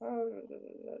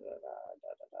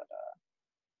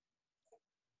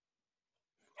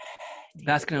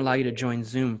 That's going to allow you to join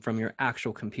Zoom from your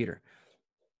actual computer.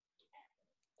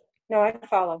 No, I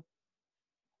follow.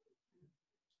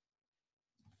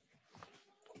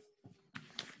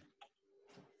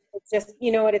 It's just,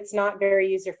 you know what, it's not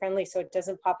very user friendly, so it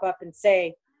doesn't pop up and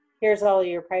say, here's all of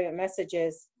your private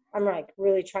messages. I'm like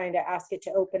really trying to ask it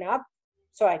to open up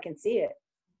so I can see it.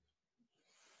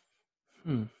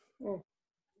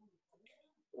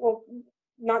 Well,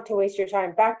 not to waste your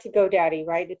time, back to GoDaddy,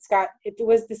 right? It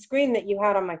was the screen that you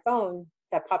had on my phone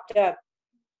that popped up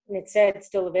and it said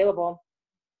still available.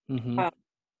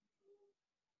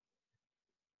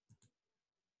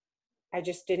 I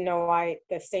just didn't know why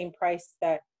the same price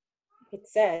that it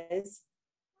says.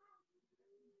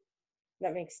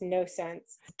 That makes no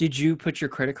sense. Did you put your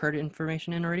credit card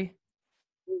information in already?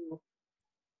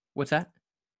 What's that?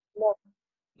 No.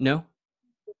 No?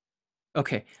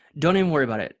 Okay. Don't even worry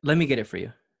about it. Let me get it for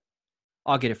you.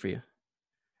 I'll get it for you.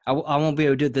 I won't be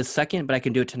able to do it this second, but I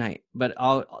can do it tonight. But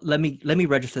let me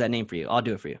register that name for you. I'll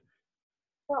do it for you.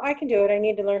 Well, I can do it. I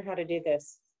need to learn how to do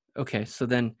this. Okay. So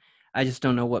then I just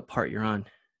don't know what part you're on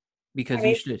because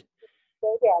you should.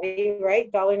 GoDaddy,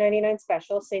 right? $1.99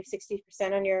 special, save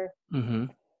 60% on your. Oh,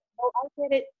 I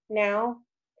get it now.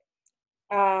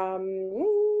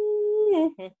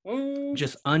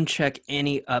 Just uncheck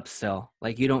any upsell.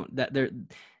 Like you don't that there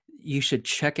you should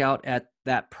check out at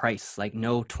that price, like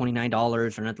no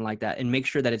 $29 or nothing like that, and make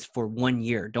sure that it's for 1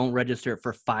 year. Don't register it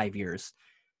for 5 years.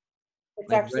 It's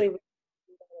Like actually a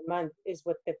month is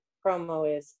what the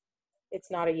promo is. It's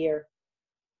not a year.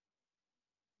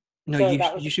 no, So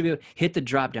that was you should be able to hit the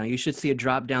drop down. You should see a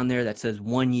drop down there that says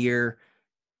 1 year,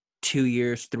 2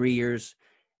 years, 3 years.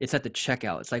 It's at the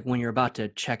checkout. It's like when you're about to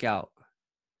check out.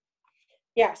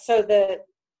 yeah. So the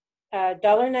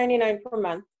 $1.99 per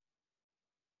month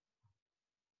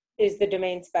is the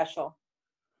domain special.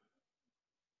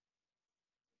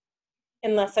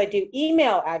 Unless I do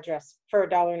email address for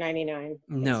 $1.99.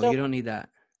 No, you don't need that.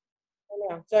 I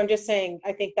know. So I'm just saying,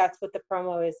 I think that's what the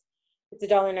promo is. It's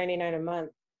 $1.99 a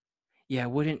month. Yeah,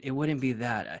 it wouldn't be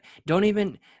that. Don't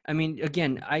even, I mean,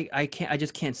 again, I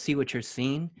just can't see what you're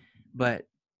seeing, but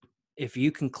if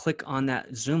you can click on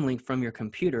that Zoom link from your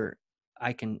computer,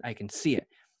 I can see it.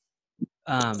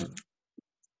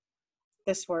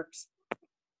 This works.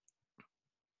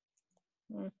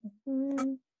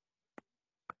 Mm-hmm.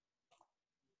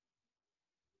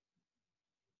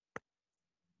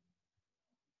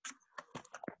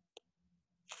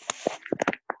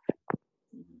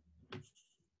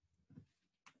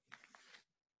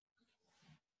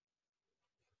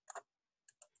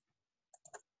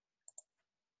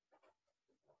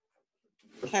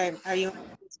 Okay, are you?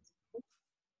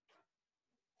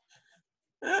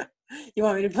 You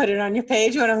want me to put it on your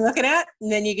page what I'm looking at,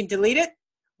 and then you can delete it?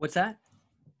 What's that?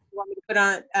 You want me to put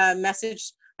on a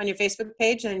message on your Facebook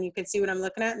page, and you can see what I'm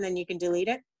looking at, and then you can delete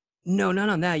it? No, not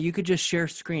on that. You could just share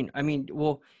screen. I mean,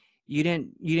 well, you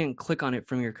didn't click on it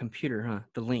from your computer, huh?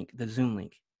 The link, the Zoom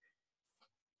link.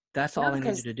 That's all No, I needed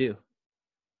because to do.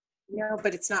 no,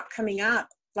 but it's not coming up.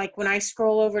 Like when I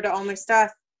scroll over to all my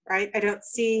stuff, right? I don't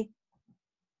see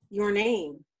your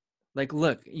name. Like,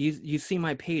 look, you see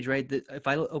my page, right? If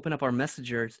I open up our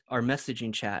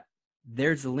messaging chat,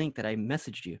 there's the link that I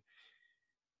messaged you.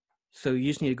 So you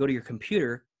just need to go to your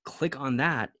computer, click on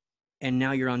that, and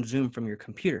now you're on Zoom from your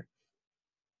computer.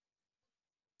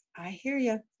 I hear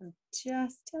you. I'm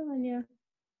just telling you.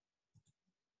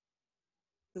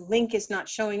 The link is not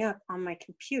showing up on my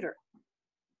computer.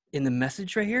 In the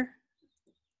message right here?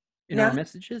 In No. our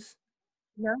messages?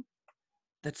 No.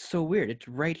 That's so weird. It's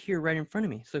right here, right in front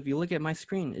of me. So if you look at my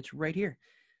screen, it's right here.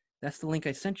 That's the link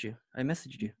I sent you. I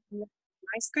messaged you.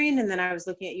 My screen, and then I was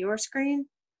looking at your screen.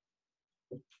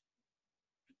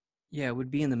 Yeah, it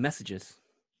would be in the messages.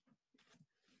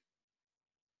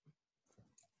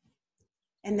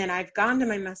 And then I've gone to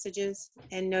my messages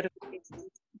and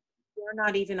notifications. You're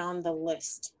not even on the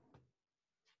list.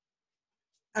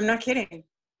 I'm not kidding.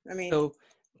 I mean, So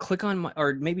click on my,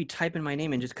 or maybe type in my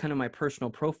name and just come to my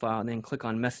personal profile and then click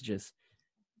on messages.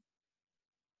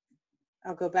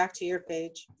 I'll go back to your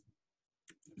page.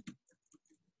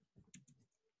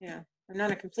 Yeah, I'm not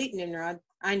a complete nimrod.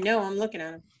 I know I'm looking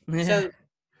at them. So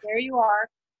there you are.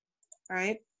 All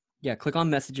right. Yeah, click on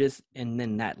messages and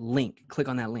then that link. Click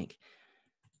on that link.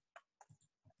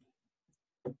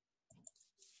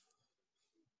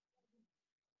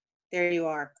 There you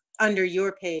are. Under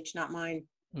your page, not mine.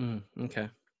 Okay.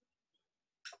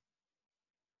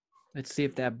 Let's see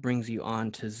if that brings you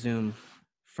on to Zoom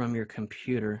from your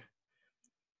computer.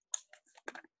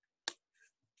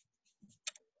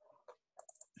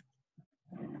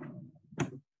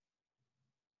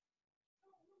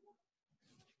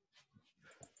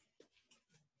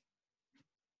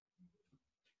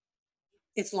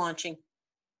 It's launching.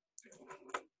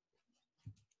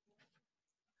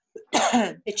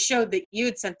 It showed that you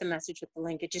had sent the message with the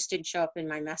link. It just didn't show up in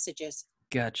my messages.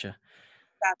 Gotcha.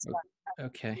 That's why.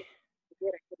 Okay.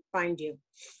 I couldn't find you.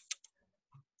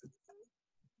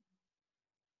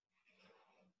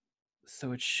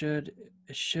 So it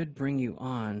should bring you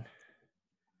on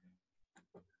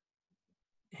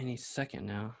any second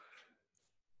now.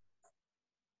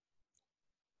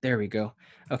 There we go.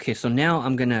 Okay, so now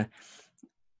I'm gonna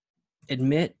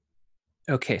admit.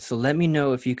 Okay, so let me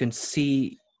know if you can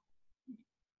see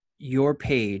your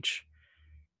page,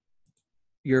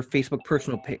 your Facebook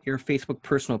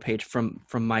personal page from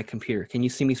my computer. Can you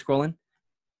see me scrolling?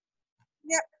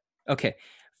 Yep. Okay.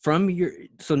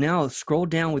 So now scroll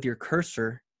down with your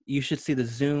cursor. You should see the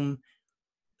Zoom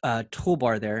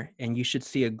toolbar there, and you should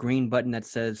see a green button that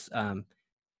says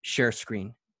share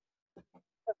screen.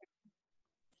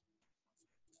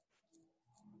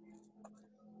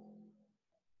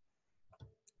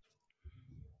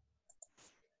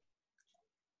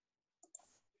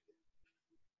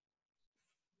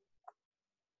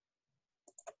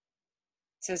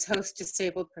 It says host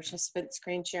disabled participant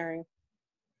screen sharing.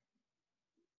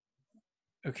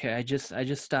 Okay, I just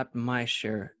stopped my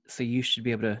share, so you should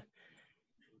be able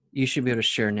to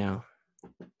share now.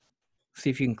 See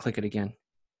if you can click it again.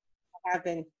 I have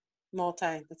been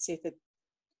let's see if it,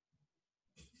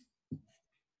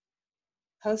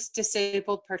 host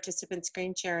disabled participant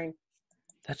screen sharing.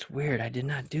 That's weird. I did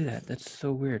not do that. That's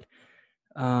so weird.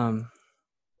 Uh,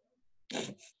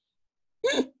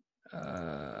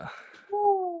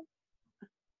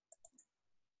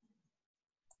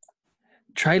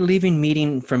 Try leaving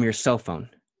meeting from your cell phone.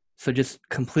 So just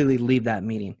completely leave that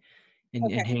meeting and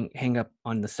Okay. hang up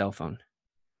on the cell phone.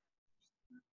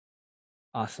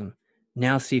 Awesome.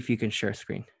 Now see if you can share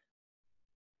screen.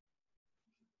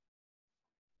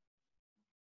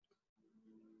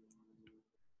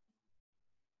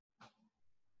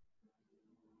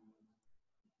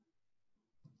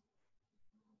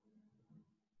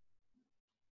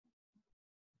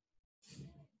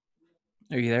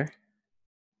 Are you there?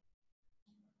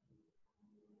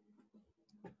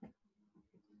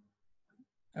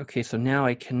 Okay, so now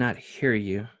I cannot hear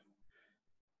you.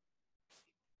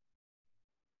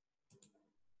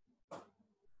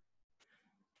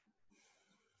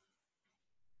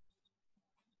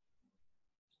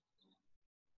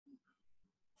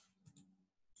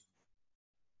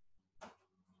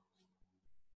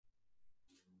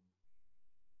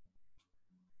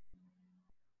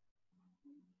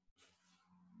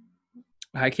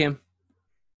 Hi, Kim.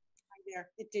 There,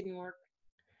 it didn't work.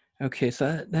 Okay,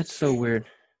 so that's so weird.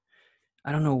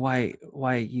 I don't know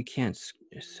why you can't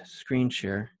screen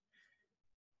share.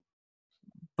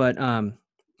 But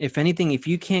if anything, if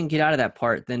you can't get out of that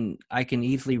part, then I can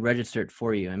easily register it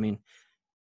for you. I mean,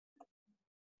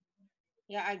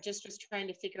 Yeah, I just was trying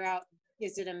to figure out,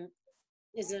 is it a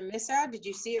misad? Did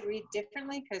you see it read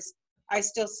differently? Because I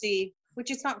still see, which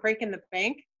is not breaking the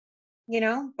bank,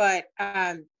 but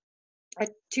at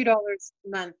 $2 a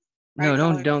month, no,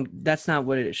 right? don't. That's not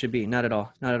what it should be. Not at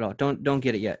all. Not at all. Don't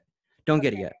get it yet. Don't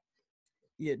get it Okay. yet.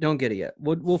 Yeah, don't get it yet.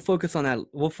 We'll focus on that.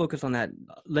 We'll focus on that.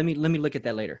 Let me look at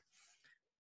that later.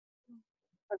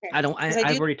 Okay.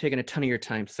 I've already taken a ton of your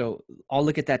time, so I'll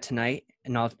look at that tonight,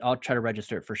 and I'll try to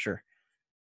register it for sure.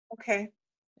 Okay.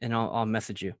 And I'll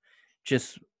message you.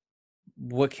 Just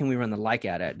what can we run the like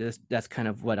ad at? That's kind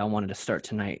of what I wanted to start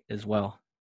tonight as well.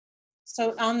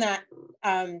 So on that,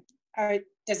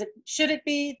 should it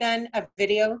be then a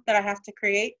video that I have to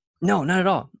create? No, not at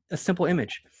all. A simple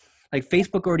image. Like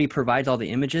Facebook already provides all the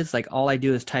images. Like all I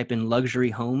do is type in luxury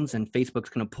homes, and Facebook's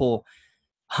going to pull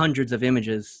hundreds of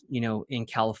images, in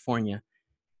California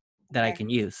that I Okay. can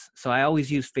use. So I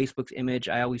always use Facebook's image.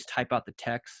 I always type out the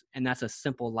text, and that's a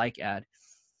simple like ad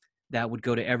that would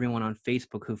go to everyone on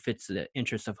Facebook who fits the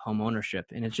interest of home ownership.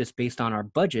 And it's just based on our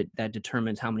budget that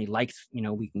determines how many likes,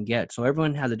 we can get. So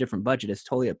everyone has a different budget. It's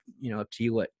totally up, up to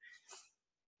you what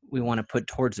we want to put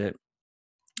towards it.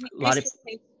 A lot of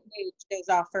Facebook page does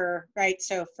offer, right?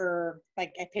 So for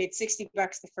like, I paid $60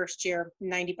 the first year,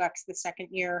 $90 the second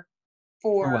year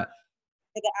for for what?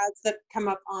 the ads that come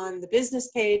up on the business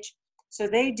page. So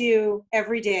they do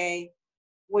every day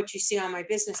what you see on my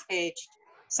business page,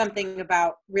 something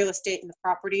about real estate and the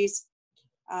properties,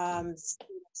 certain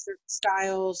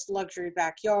styles, luxury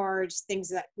backyards, things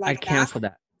that I like that. cancel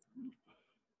that.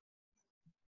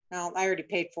 Well, I already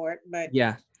paid for it, but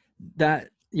Yeah,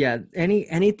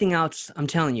 anything else, I'm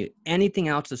telling you, anything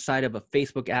else aside of a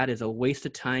Facebook ad is a waste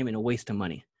of time and a waste of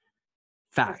money.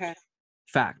 okay.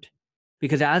 Fact.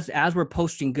 Because as we're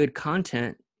posting good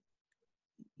content,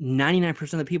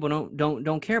 99% of the people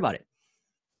don't care about it.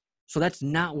 So that's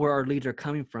not where our leads are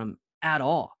coming from at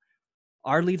all.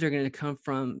 Our leads are going to come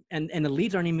from, and the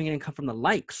leads aren't even going to come from the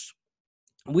likes.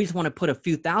 We just want to put a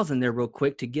few thousand there real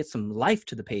quick to get some life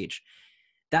to the page.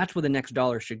 That's where the next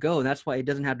dollar should go. And that's why it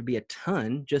doesn't have to be a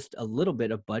ton, just a little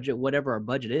bit of budget, whatever our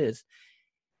budget is.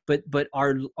 But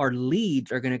our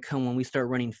leads are going to come when we start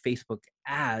running Facebook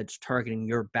ads targeting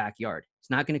your backyard. It's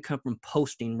not going to come from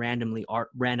posting random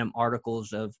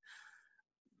articles of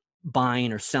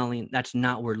buying or selling. That's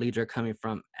not where leads are coming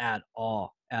from at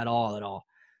all. So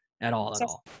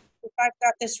if I've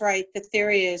got this right, the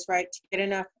theory is right to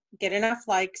get enough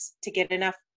likes, to get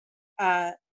enough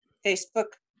Facebook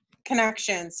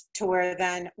connections to where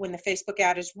then when the Facebook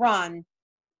ad is run,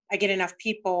 I get enough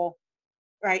people,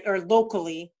 right, or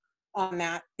locally on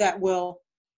that will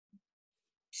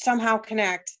somehow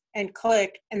connect and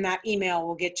click, and that email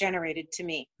will get generated to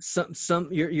me.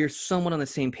 You're somewhat on the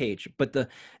same page, but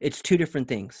it's two different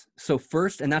things. So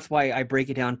first, and that's why I break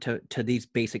it down to these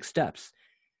basic steps.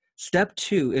 Step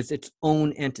 2 is its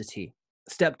own entity.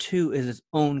 Step 2 is its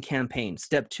own campaign.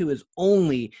 Step 2 is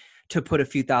only to put a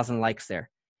few thousand likes there.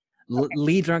 Okay.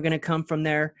 Leads aren't going to come from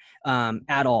there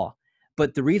at all.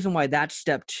 But the reason why that's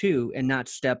step 2 and not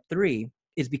step 3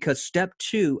 is because step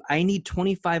 2, I need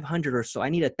 2,500 or so. I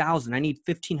need 1,000. I need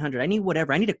 1,500. I need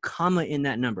whatever. I need a comma in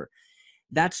that number.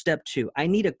 That's step 2. I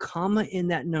need a comma in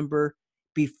that number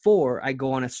before I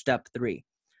go on a step 3.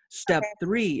 Step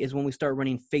 3 is when we start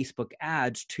running Facebook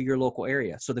ads to your local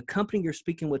area. So the company you're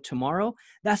speaking with tomorrow,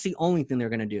 that's the only thing they're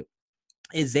going to do,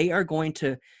 is they are going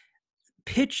to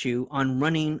pitch you on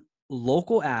running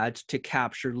local ads to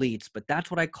capture leads. But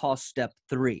that's what I call step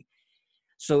 3.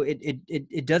 So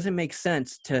it doesn't make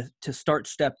sense to start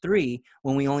step 3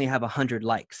 when we only have 100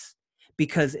 likes,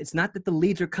 because it's not that the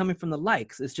leads are coming from the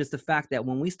likes. It's just the fact that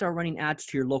when we start running ads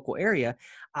to your local area,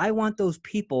 I want those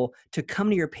people to come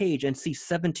to your page and see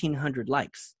 1,700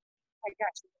 likes. I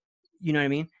got you. You know what I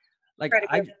mean? Like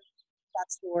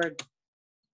that's the word.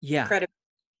 Yeah.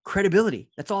 Credibility.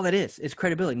 That's all that is. It's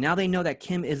credibility. Now they know that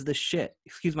Kim is the shit.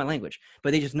 Excuse my language,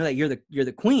 but they just know that you're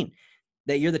the queen,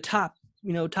 that you're the top,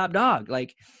 top dog.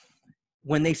 Like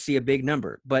when they see a big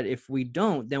number. But if we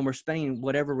don't, then we're spending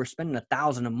whatever we're spending,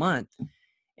 1,000 a month,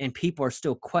 and people are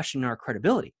still questioning our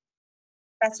credibility.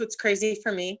 That's what's crazy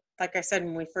for me. Like I said,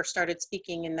 when we first started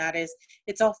speaking, and that is,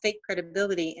 it's all fake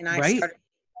credibility. And I started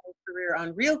my career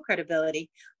on real credibility.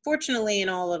 Fortunately, in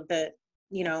all of the,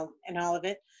 in all of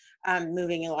it,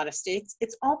 moving in a lot of states,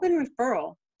 it's all been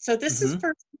referral. So this is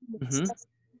for this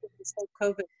whole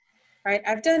COVID, right?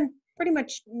 I've done pretty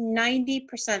much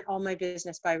 90% all my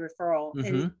business by referral,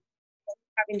 and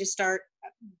having to start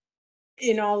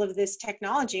in all of this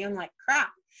technology, I'm like,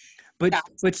 crap. But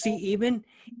see, even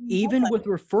with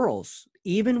referrals,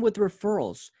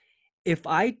 if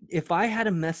I had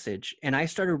a message and I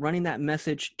started running that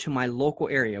message to my local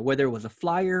area, whether it was a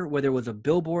flyer, whether it was a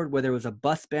billboard, whether it was a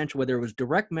bus bench, whether it was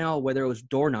direct mail, whether it was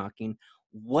door knocking,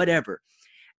 whatever,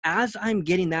 as I'm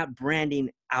getting that branding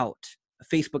out, a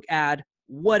Facebook ad,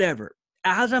 whatever,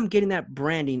 as I'm getting that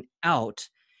branding out,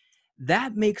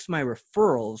 that makes my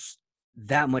referrals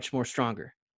that much more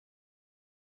stronger.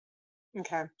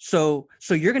 Okay. So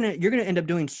you're gonna end up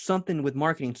doing something with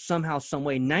marketing somehow, some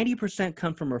way. 90%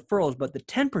 come from referrals, but the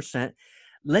 10%,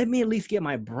 let me at least get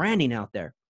my branding out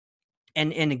there.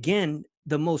 And again,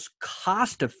 the most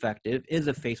cost effective is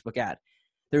a Facebook ad.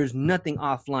 There's nothing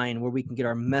offline where we can get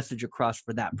our message across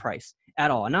for that price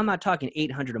at all. And I'm not talking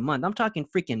 $800 a month. I'm talking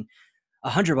freaking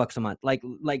 $100 a month. Like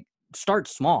start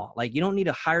small. Like you don't need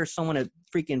to hire someone to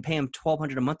freaking pay them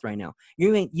 $1,200 a month right now.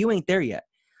 You ain't there yet.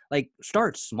 Like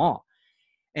start small.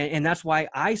 And that's why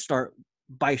I start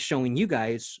by showing you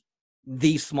guys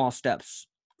these small steps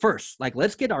first. Like,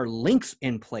 let's get our links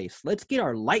in place. Let's get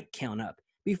our like count up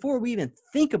before we even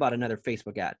think about another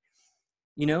Facebook ad.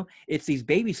 It's these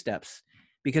baby steps,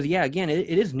 because again, it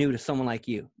is new to someone like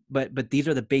you, but these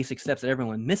are the basic steps that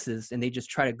everyone misses. And they just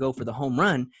try to go for the home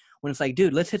run when it's like,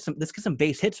 dude, let's get some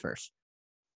base hits first.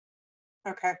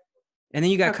 Okay. And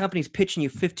then you got companies pitching you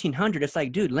 1,500. It's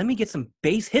like, dude, let me get some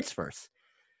base hits first.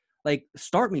 Like,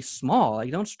 start me small.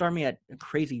 Like, don't start me at a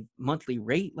crazy monthly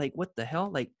rate. Like, what the hell?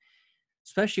 Like,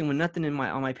 especially when nothing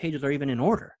on my pages are even in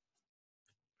order.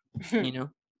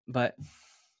 But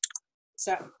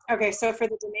so for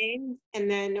the domain,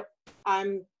 and then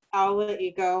I'll let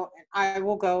you go, and I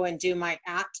will go and do my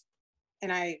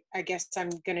and I guess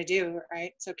I'm gonna do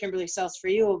right. So Kimberly Sells For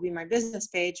You will be my business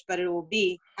page, but it will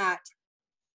be at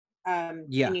and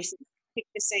you pick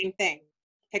the same thing.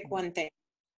 Pick one thing.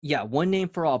 Yeah, one name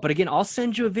for all. But again, I'll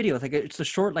send you a video. It's a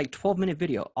short, 12-minute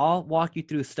video. I'll walk you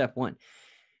through step 1.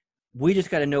 We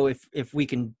just got to know if we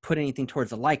can put anything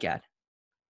towards a like ad.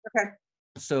 Okay.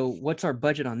 So what's our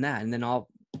budget on that? And then I'll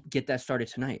get that started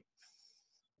tonight.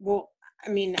 Well, I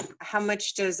mean, how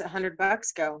much does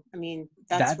 $100 go? I mean,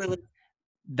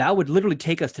 that would literally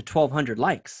take us to 1,200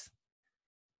 likes.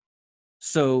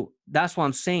 So that's why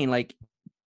I'm saying,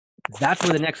 that's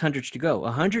where the next 100 should go.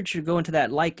 100 should go into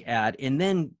that like ad, and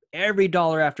then every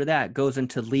dollar after that goes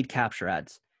into lead capture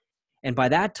ads. And by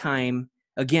that time,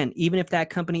 again, even if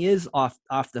that company is off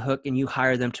the hook and you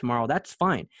hire them tomorrow, that's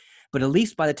fine. But at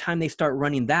least by the time they start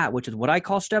running that, which is what I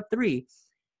call step 3,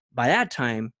 by that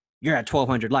time, you're at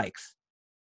 1,200 likes.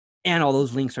 And all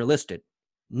those links are listed.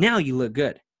 Now you look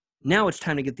good. Now it's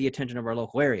time to get the attention of our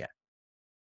local area.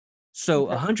 So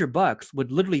 $100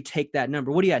 would literally take that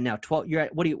number. What are you at now? 12. You're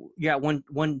at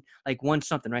one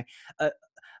something, right? A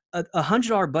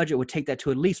 $100 budget would take that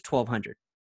to at least 1,200,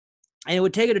 and it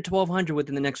would take it to 1,200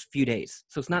 within the next few days.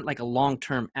 So it's not like a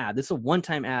long-term ad. This is a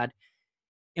one-time ad,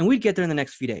 and we'd get there in the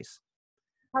next few days.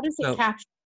 How does it capture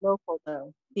local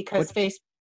though? Because Facebook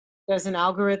does an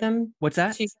algorithm. What's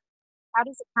that? how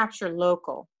does it capture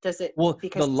local? Does it, Well, the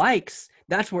because, likes,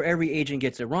 that's where every agent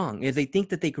gets it wrong, is they think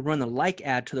that they could run the like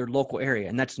ad to their local area,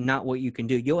 and that's not what you can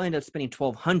do. You'll end up spending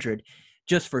 1,200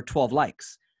 just for 12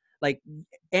 likes. Like,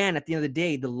 and at the end of the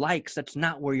day, the likes, that's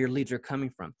not where your leads are coming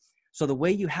from. So the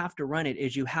way you have to run it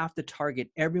is you have to target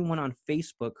everyone on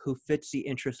Facebook who fits the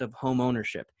interest of home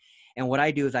ownership. And what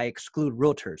I do is I exclude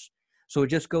realtors. So it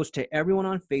just goes to everyone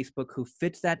on Facebook who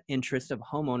fits that interest of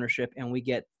home ownership, and we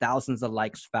get thousands of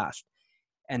likes fast.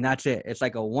 And that's it. It's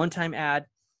like a one-time ad.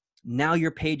 Now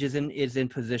your page is in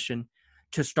position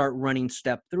to start running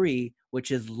step 3,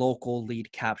 which is local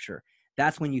lead capture.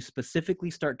 That's when you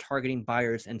specifically start targeting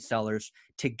buyers and sellers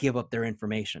to give up their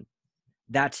information.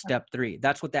 That's step 3.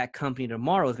 That's what that company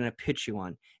tomorrow is going to pitch you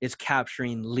on, is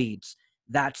capturing leads.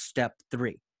 That's step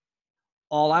 3.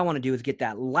 All I want to do is get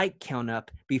that like count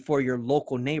up before your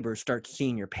local neighbors start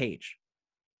seeing your page.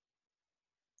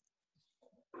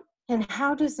 and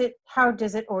how does it,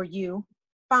 or you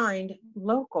find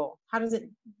local? How does it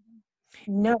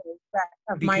know that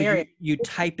of my Because area? you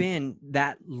type in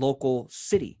that local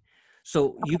city.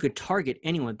 So you could target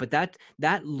anyone, but that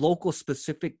local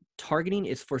specific targeting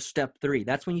is for step 3.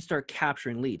 That's when you start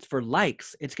capturing leads. For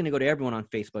likes, it's going to go to everyone on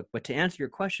Facebook. But to answer your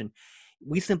question,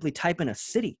 we simply type in a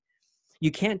city.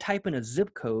 You can't type in a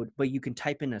zip code, but you can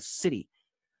type in a city.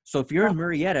 So if you're in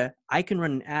Murrieta, I can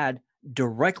run an ad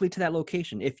directly to that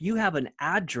location. If you have an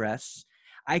address,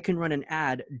 I can run an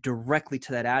ad directly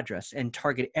to that address and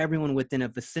target everyone within a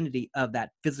vicinity of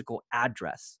that physical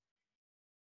address.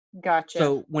 Gotcha.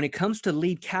 So when it comes to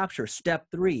lead capture, step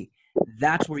 3,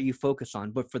 that's where you focus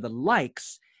on. But for the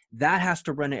likes, that has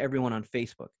to run to everyone on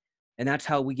Facebook. And that's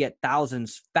how we get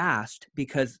thousands fast,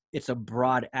 because it's a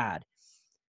broad ad.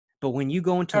 But when you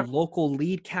go into local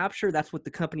lead capture, that's what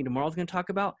the company tomorrow is going to talk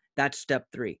about. That's step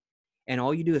 3. And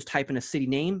all you do is type in a city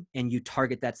name and you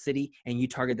target that city, and you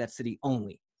target that city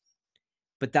only.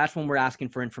 But that's when we're asking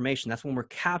for information. That's when we're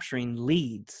capturing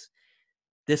leads.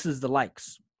 This is the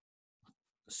likes.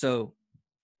 So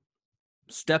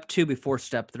step 2 before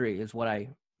step 3 is what I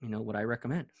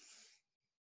recommend.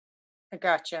 I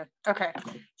gotcha. Okay.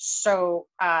 So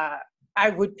I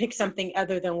would pick something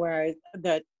other than where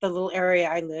the little area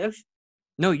I live.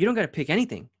 No, you don't got to pick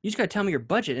anything. You just got to tell me your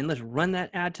budget and let's run that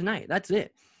ad tonight. That's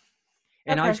it.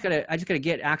 And Okay. I just gotta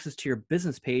get access to your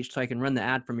business page so I can run the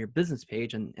ad from your business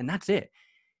page, and that's it.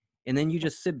 And then you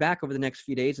just sit back over the next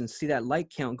few days and see that like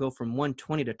count go from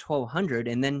 120 to 1,200,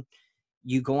 and then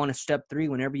you go on a step 3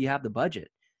 whenever you have the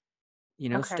budget.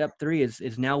 Okay. Step 3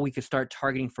 is now we could start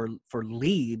targeting for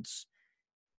leads.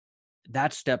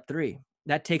 That's step 3.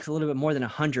 That takes a little bit more than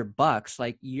 $100.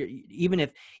 Like even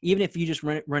if you just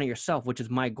run it yourself, which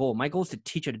is my goal. My goal is to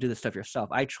teach you to do this stuff yourself.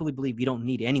 I truly believe you don't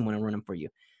need anyone to run them for you.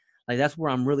 Like, that's where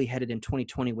I'm really headed in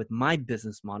 2020 with my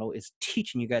business model, is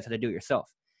teaching you guys how to do it yourself,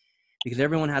 because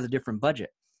everyone has a different budget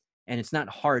and it's not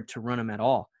hard to run them at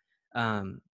all.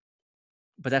 But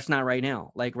that's not right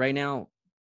now. Like right now,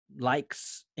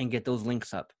 likes and get those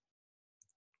links up.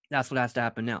 That's what has to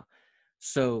happen now.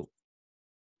 So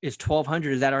is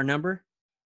 1,200, is that our number?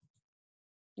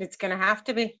 It's going to have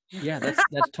to be. Yeah,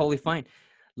 that's totally fine.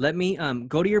 Let me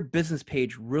go to your business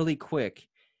page really quick.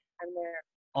 I'm there.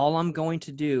 All I'm going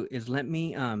to do is let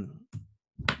me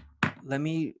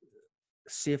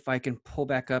see if I can pull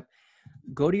back up.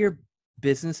 Go to your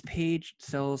business page,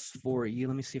 sells for you.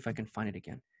 Let me see if I can find it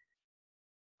again.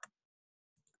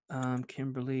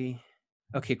 Kimberly.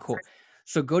 Okay, cool.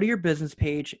 So go to your business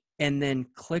page and then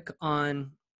click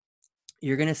on,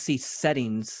 you're going to see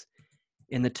settings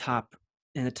in the top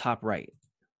right.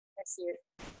 I see it.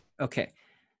 Okay.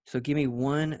 So give me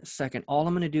 1 second. All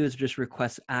I'm going to do is just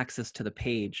request access to the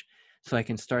page so I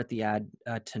can start the ad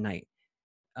tonight.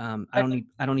 I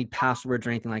don't need passwords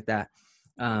or anything like that.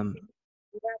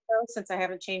 Since I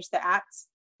haven't changed the apps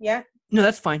yet. No,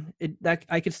 that's fine.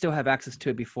 I could still have access to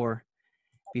it before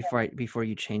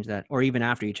you change that, or even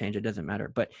after you change it, doesn't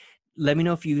matter. But let me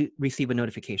know if you receive a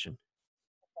notification.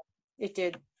 It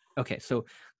did. Okay, so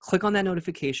click on that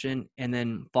notification and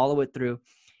then follow it through.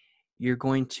 You're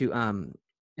going to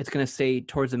it's going to say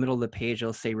towards the middle of the page,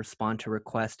 it'll say respond to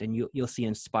request, and you'll see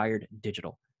Inspired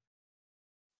Digital.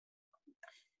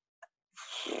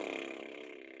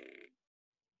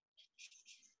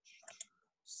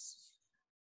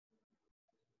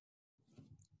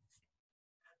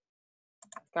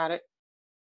 Got it.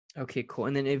 Okay, cool.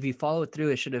 And then if you follow it through,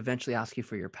 it should eventually ask you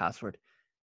for your password.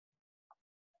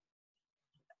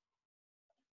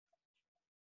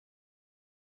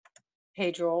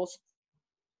 Page rolls.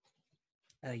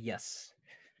 Yes.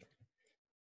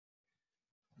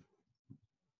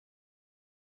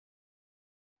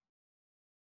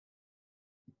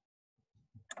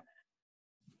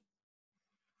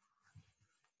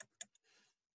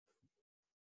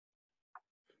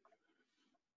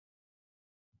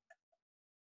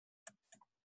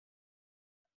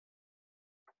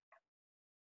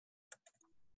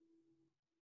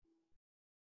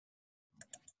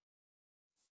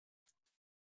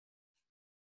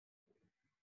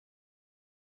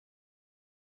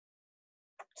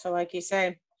 So like you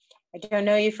say, I don't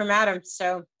know you from Adam,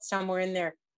 so somewhere in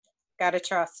there, gotta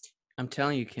trust. I'm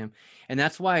telling you, Kim. And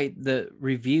that's why the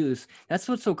reviews, that's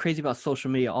what's so crazy about social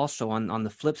media also on the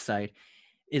flip side,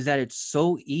 is that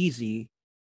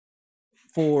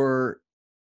for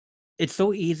it's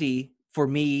so easy for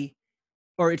me,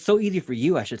 or it's so easy for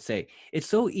you, I should say. It's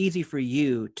so easy for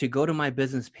you to go to my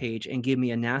business page and give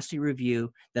me a nasty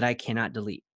review that I cannot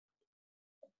delete.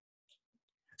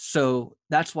 So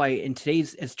that's why in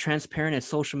today's, as transparent as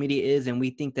social media is, and we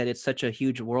think that it's such a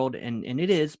huge world, and it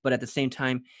is, but at the same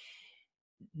time,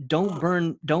 don't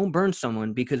burn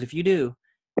someone, because if you do,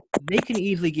 they can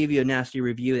easily give you a nasty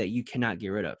review that you cannot get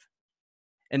rid of.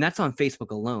 And that's on Facebook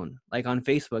alone. Like on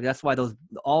Facebook, that's why those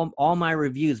all my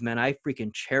reviews, man, I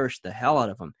freaking cherish the hell out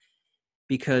of them,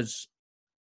 because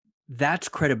that's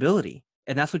credibility.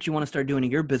 And that's what you want to start doing to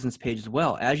your business page as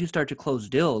well. As you start to close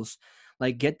deals,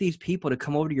 like get these people to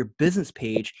come over to your business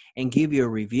page and give you a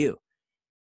review.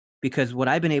 Because what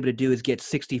I've been able to do is get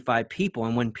 65 people.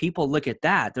 And when people look at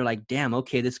that, they're like, damn,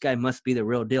 okay, this guy must be the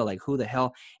real deal. Like, who the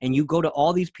hell? And you go to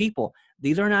all these people.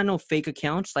 These are not no fake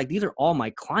accounts. Like, these are all my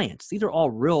clients. These are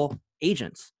all real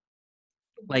agents.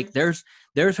 Like, there's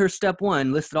her step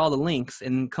one, listed all the links,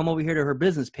 and come over here to her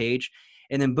business page.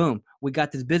 And then boom, we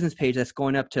got this business page that's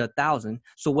going up to 1,000.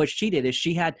 So what she did is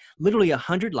she had literally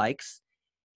 100 likes.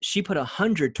 She put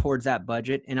 100 towards that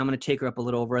budget, and I'm going to take her up a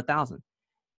little over 1,000.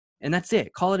 And that's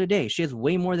it. Call it a day. She has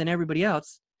way more than everybody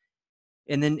else.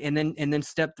 And then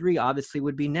step 3 obviously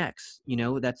would be next.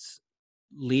 That's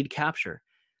lead capture.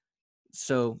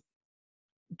 So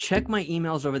check my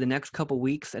emails over the next couple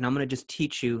weeks, and I'm going to just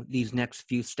teach you these next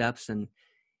few steps. And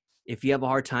if you have a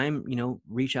hard time,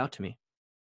 reach out to me.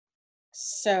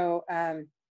 So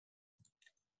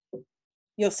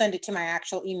you'll send it to my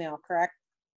actual email, correct?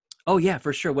 Oh yeah,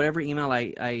 for sure. Whatever email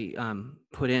I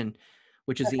put in,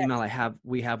 which is the Okay. email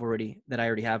we have already, that I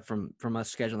already have from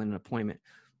us scheduling an appointment.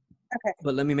 Okay.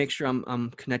 But let me make sure I'm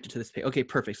connected to this page. Okay,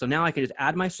 perfect. So now I can just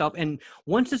add myself. And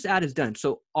once this ad is done,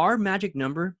 so our magic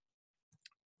number,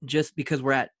 just because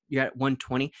you're at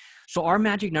 120. So our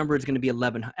magic number is going to be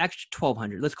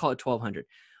 1,200. Let's call it 1,200.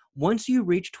 Once you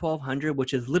reach 1,200,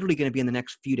 which is literally going to be in the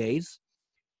next few days,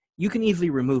 you can easily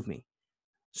remove me.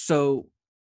 So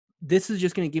this is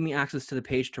just going to give me access to the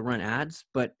page to run ads.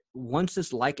 But once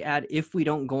this like ad, if we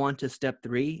don't go on to step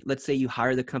 3, let's say you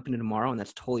hire the company tomorrow, and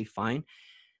that's totally fine,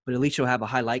 but at least you'll have a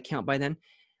high like count by then.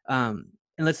 And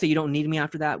let's say you don't need me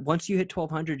after that. Once you hit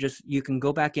 1,200, you can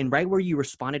go back in right where you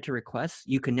responded to requests.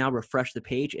 You can now refresh the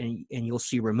page, and you'll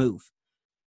see remove.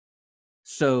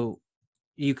 So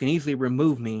you can easily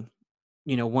remove me,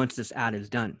 once this ad is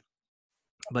done.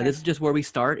 But this is just where we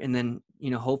start, and then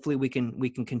hopefully we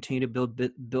can continue to build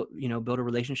a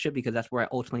relationship, because that's where I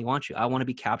ultimately want you. I want to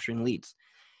be capturing leads.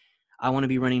 I want to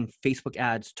be running Facebook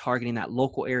ads targeting that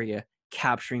local area,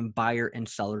 capturing buyer and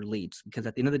seller leads, because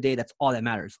at the end of the day, that's all that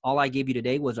matters. All I gave you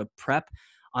today was a prep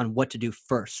on what to do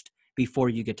first before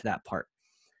you get to that part.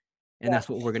 And that's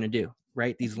what we're going to do,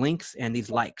 right? These links and these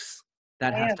likes,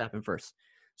 that has to happen first.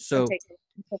 So take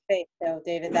faith though,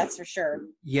 David, that's for sure.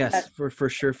 yes, for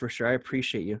sure. I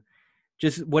appreciate you.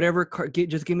 Just whatever card,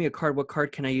 just give me a card. What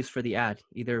card can I use for the ad?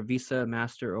 Either Visa,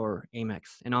 Master, or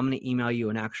Amex. And I'm going to email you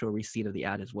an actual receipt of the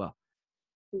ad as well.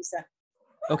 Visa.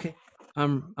 Okay.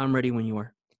 I'm ready when you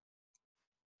are.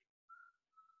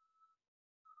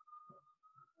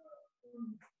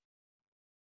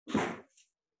 Got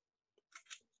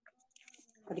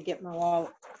to get my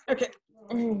wallet. Okay.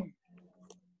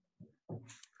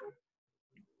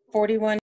 41